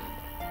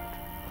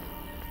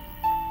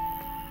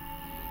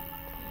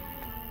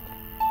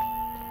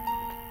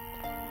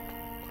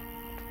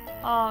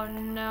 Oh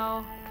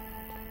no.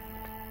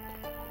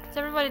 Is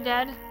everybody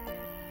dead?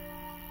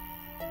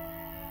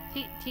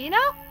 Tina?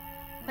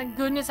 Thank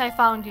goodness I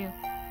found you.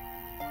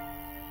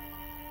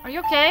 Are you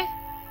okay?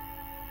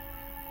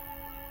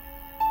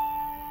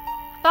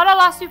 Thought I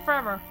lost you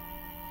forever.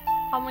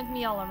 Come with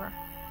me, Oliver.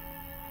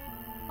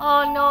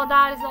 Oh no,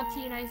 that is not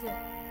Tina, is it?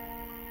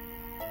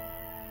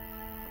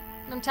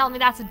 Don't tell me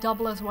that's a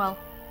double as well.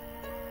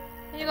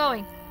 Where are you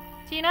going?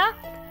 Tina?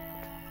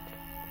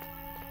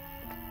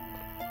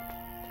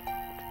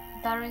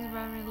 Battery's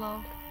very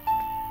low.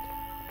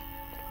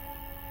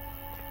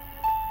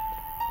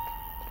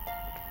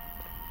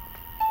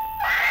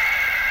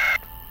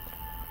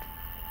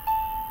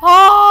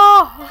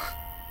 Oh!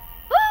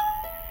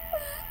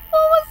 What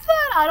was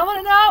that? I don't want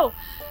to know.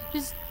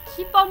 Just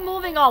keep on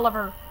moving,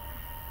 Oliver.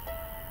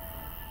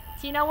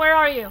 Tina, where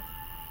are you?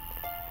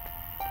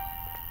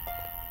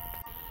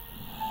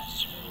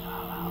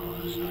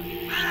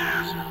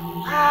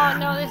 Oh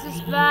no, this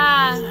is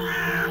bad.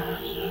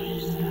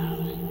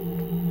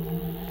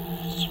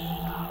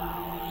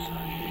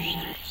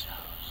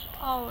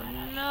 Oh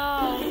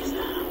no.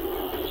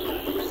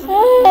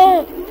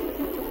 Oh!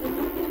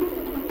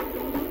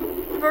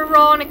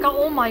 Veronica,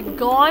 oh my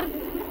god.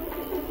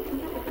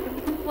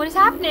 What is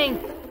happening?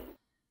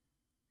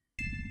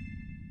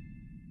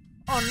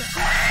 Oh no.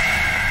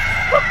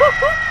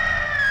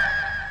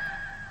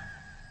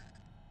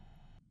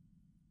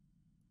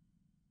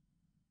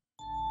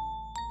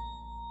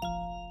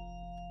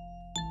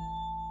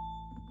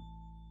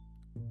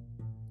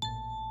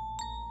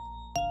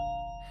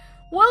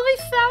 Well, we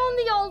found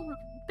the old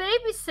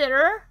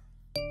babysitter.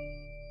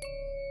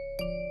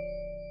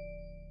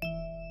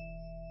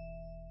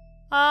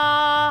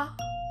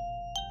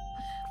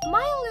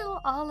 My little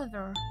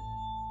Oliver.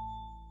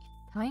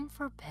 It's time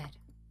for bed.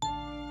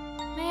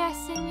 May I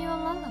sing you a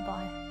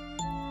lullaby?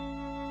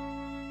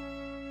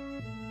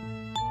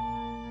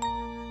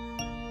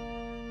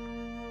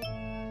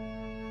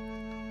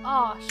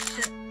 Oh,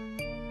 shit.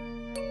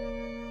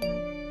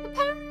 The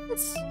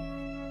parents!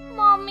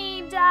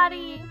 Mommy,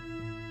 Daddy.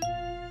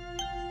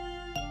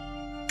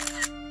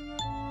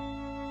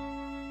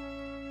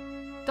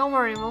 Don't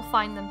worry, we'll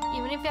find them,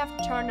 even if we have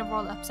to turn the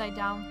world upside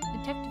down.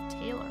 Detective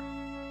Taylor.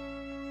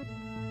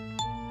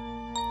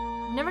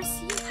 I've never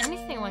seen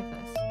anything like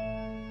this.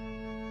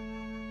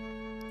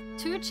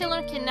 2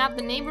 children kidnapped,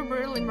 the neighbor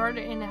brutally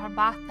murdered in her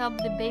bathtub,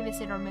 the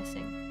babysitter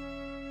missing.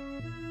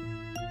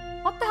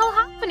 What the hell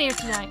happened here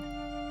tonight?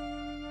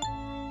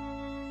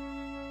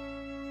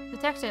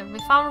 Detective, we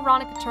found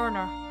Veronica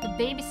Turner, the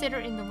babysitter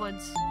in the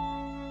woods.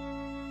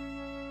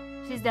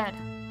 She's dead.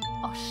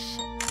 Oh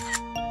shit.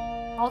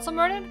 Also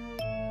murdered?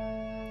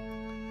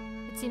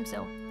 It seems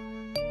so.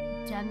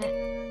 Damn it.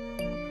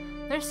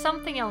 There's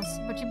something else,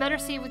 but you better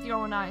see it with your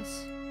own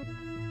eyes.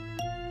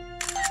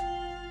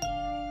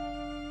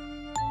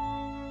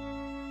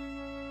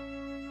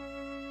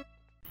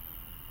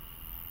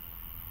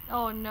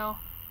 Oh no.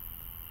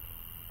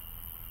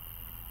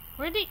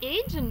 We're the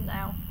agent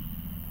now.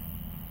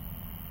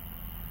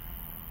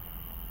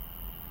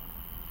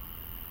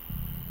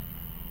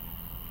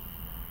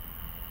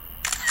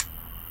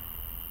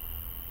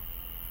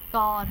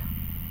 God,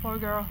 poor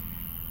girl.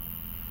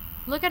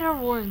 Look at her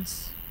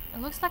wounds. It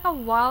looks like a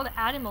wild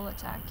animal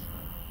attack.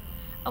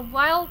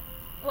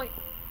 Wait.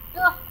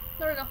 Ah,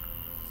 there we go.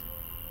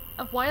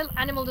 A wild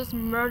animal doesn't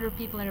murder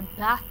people in their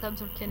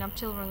bathtubs or kidnap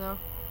children, though.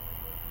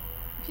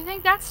 If you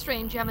think that's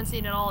strange, you haven't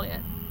seen it all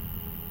yet.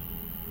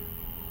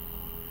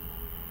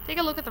 Take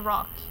a look at the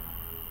rock.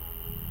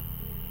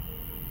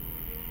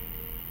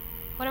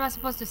 What am I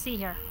supposed to see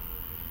here?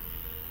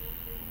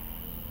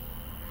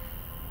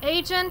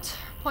 Agent,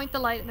 point the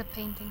light at the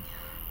painting.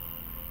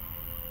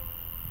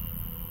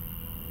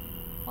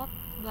 What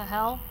the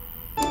hell?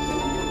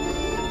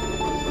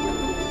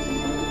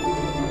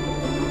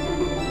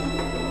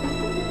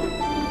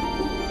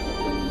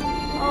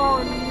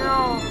 Oh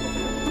no.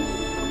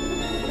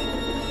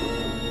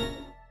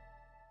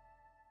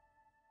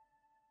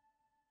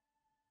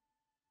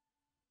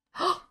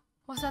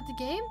 Was that the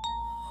game?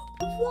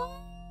 What?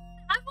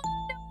 I want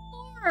to know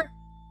more.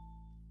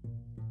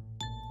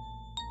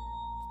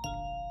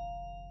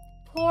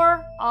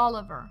 Poor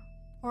Oliver.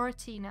 Poor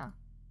Tina.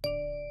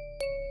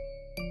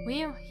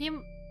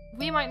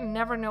 We might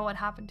never know what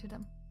happened to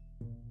them.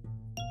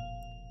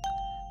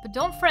 But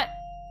don't fret.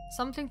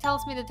 Something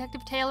tells me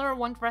Detective Taylor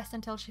won't rest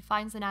until she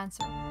finds an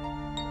answer.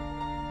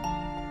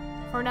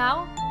 For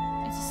now,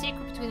 it's a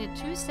secret between the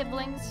 2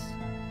 siblings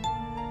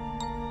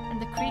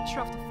and the creature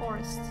of the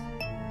forest.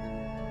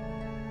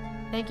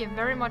 Thank you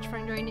very much for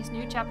enjoying this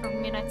new chapter of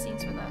Midnight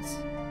Scenes with us.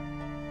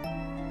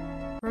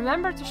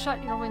 Remember to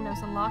shut your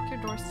windows and lock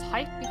your doors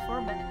tight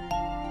before bed.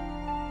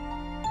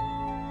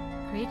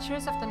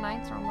 Creatures of the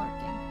night are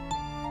lurking.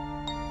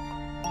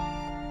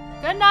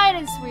 Good night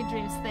and sweet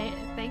dreams.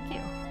 Thank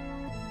you.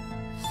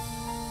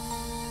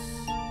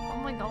 Oh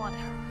my god.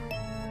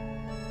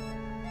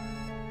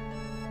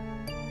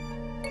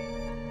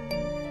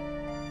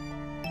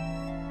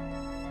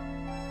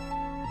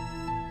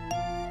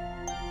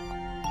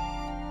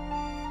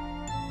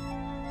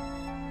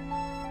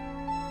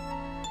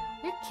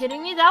 Are you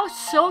kidding me? That was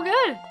so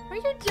good. Are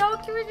you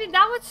joking with me?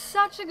 That was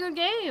such a good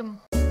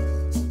game.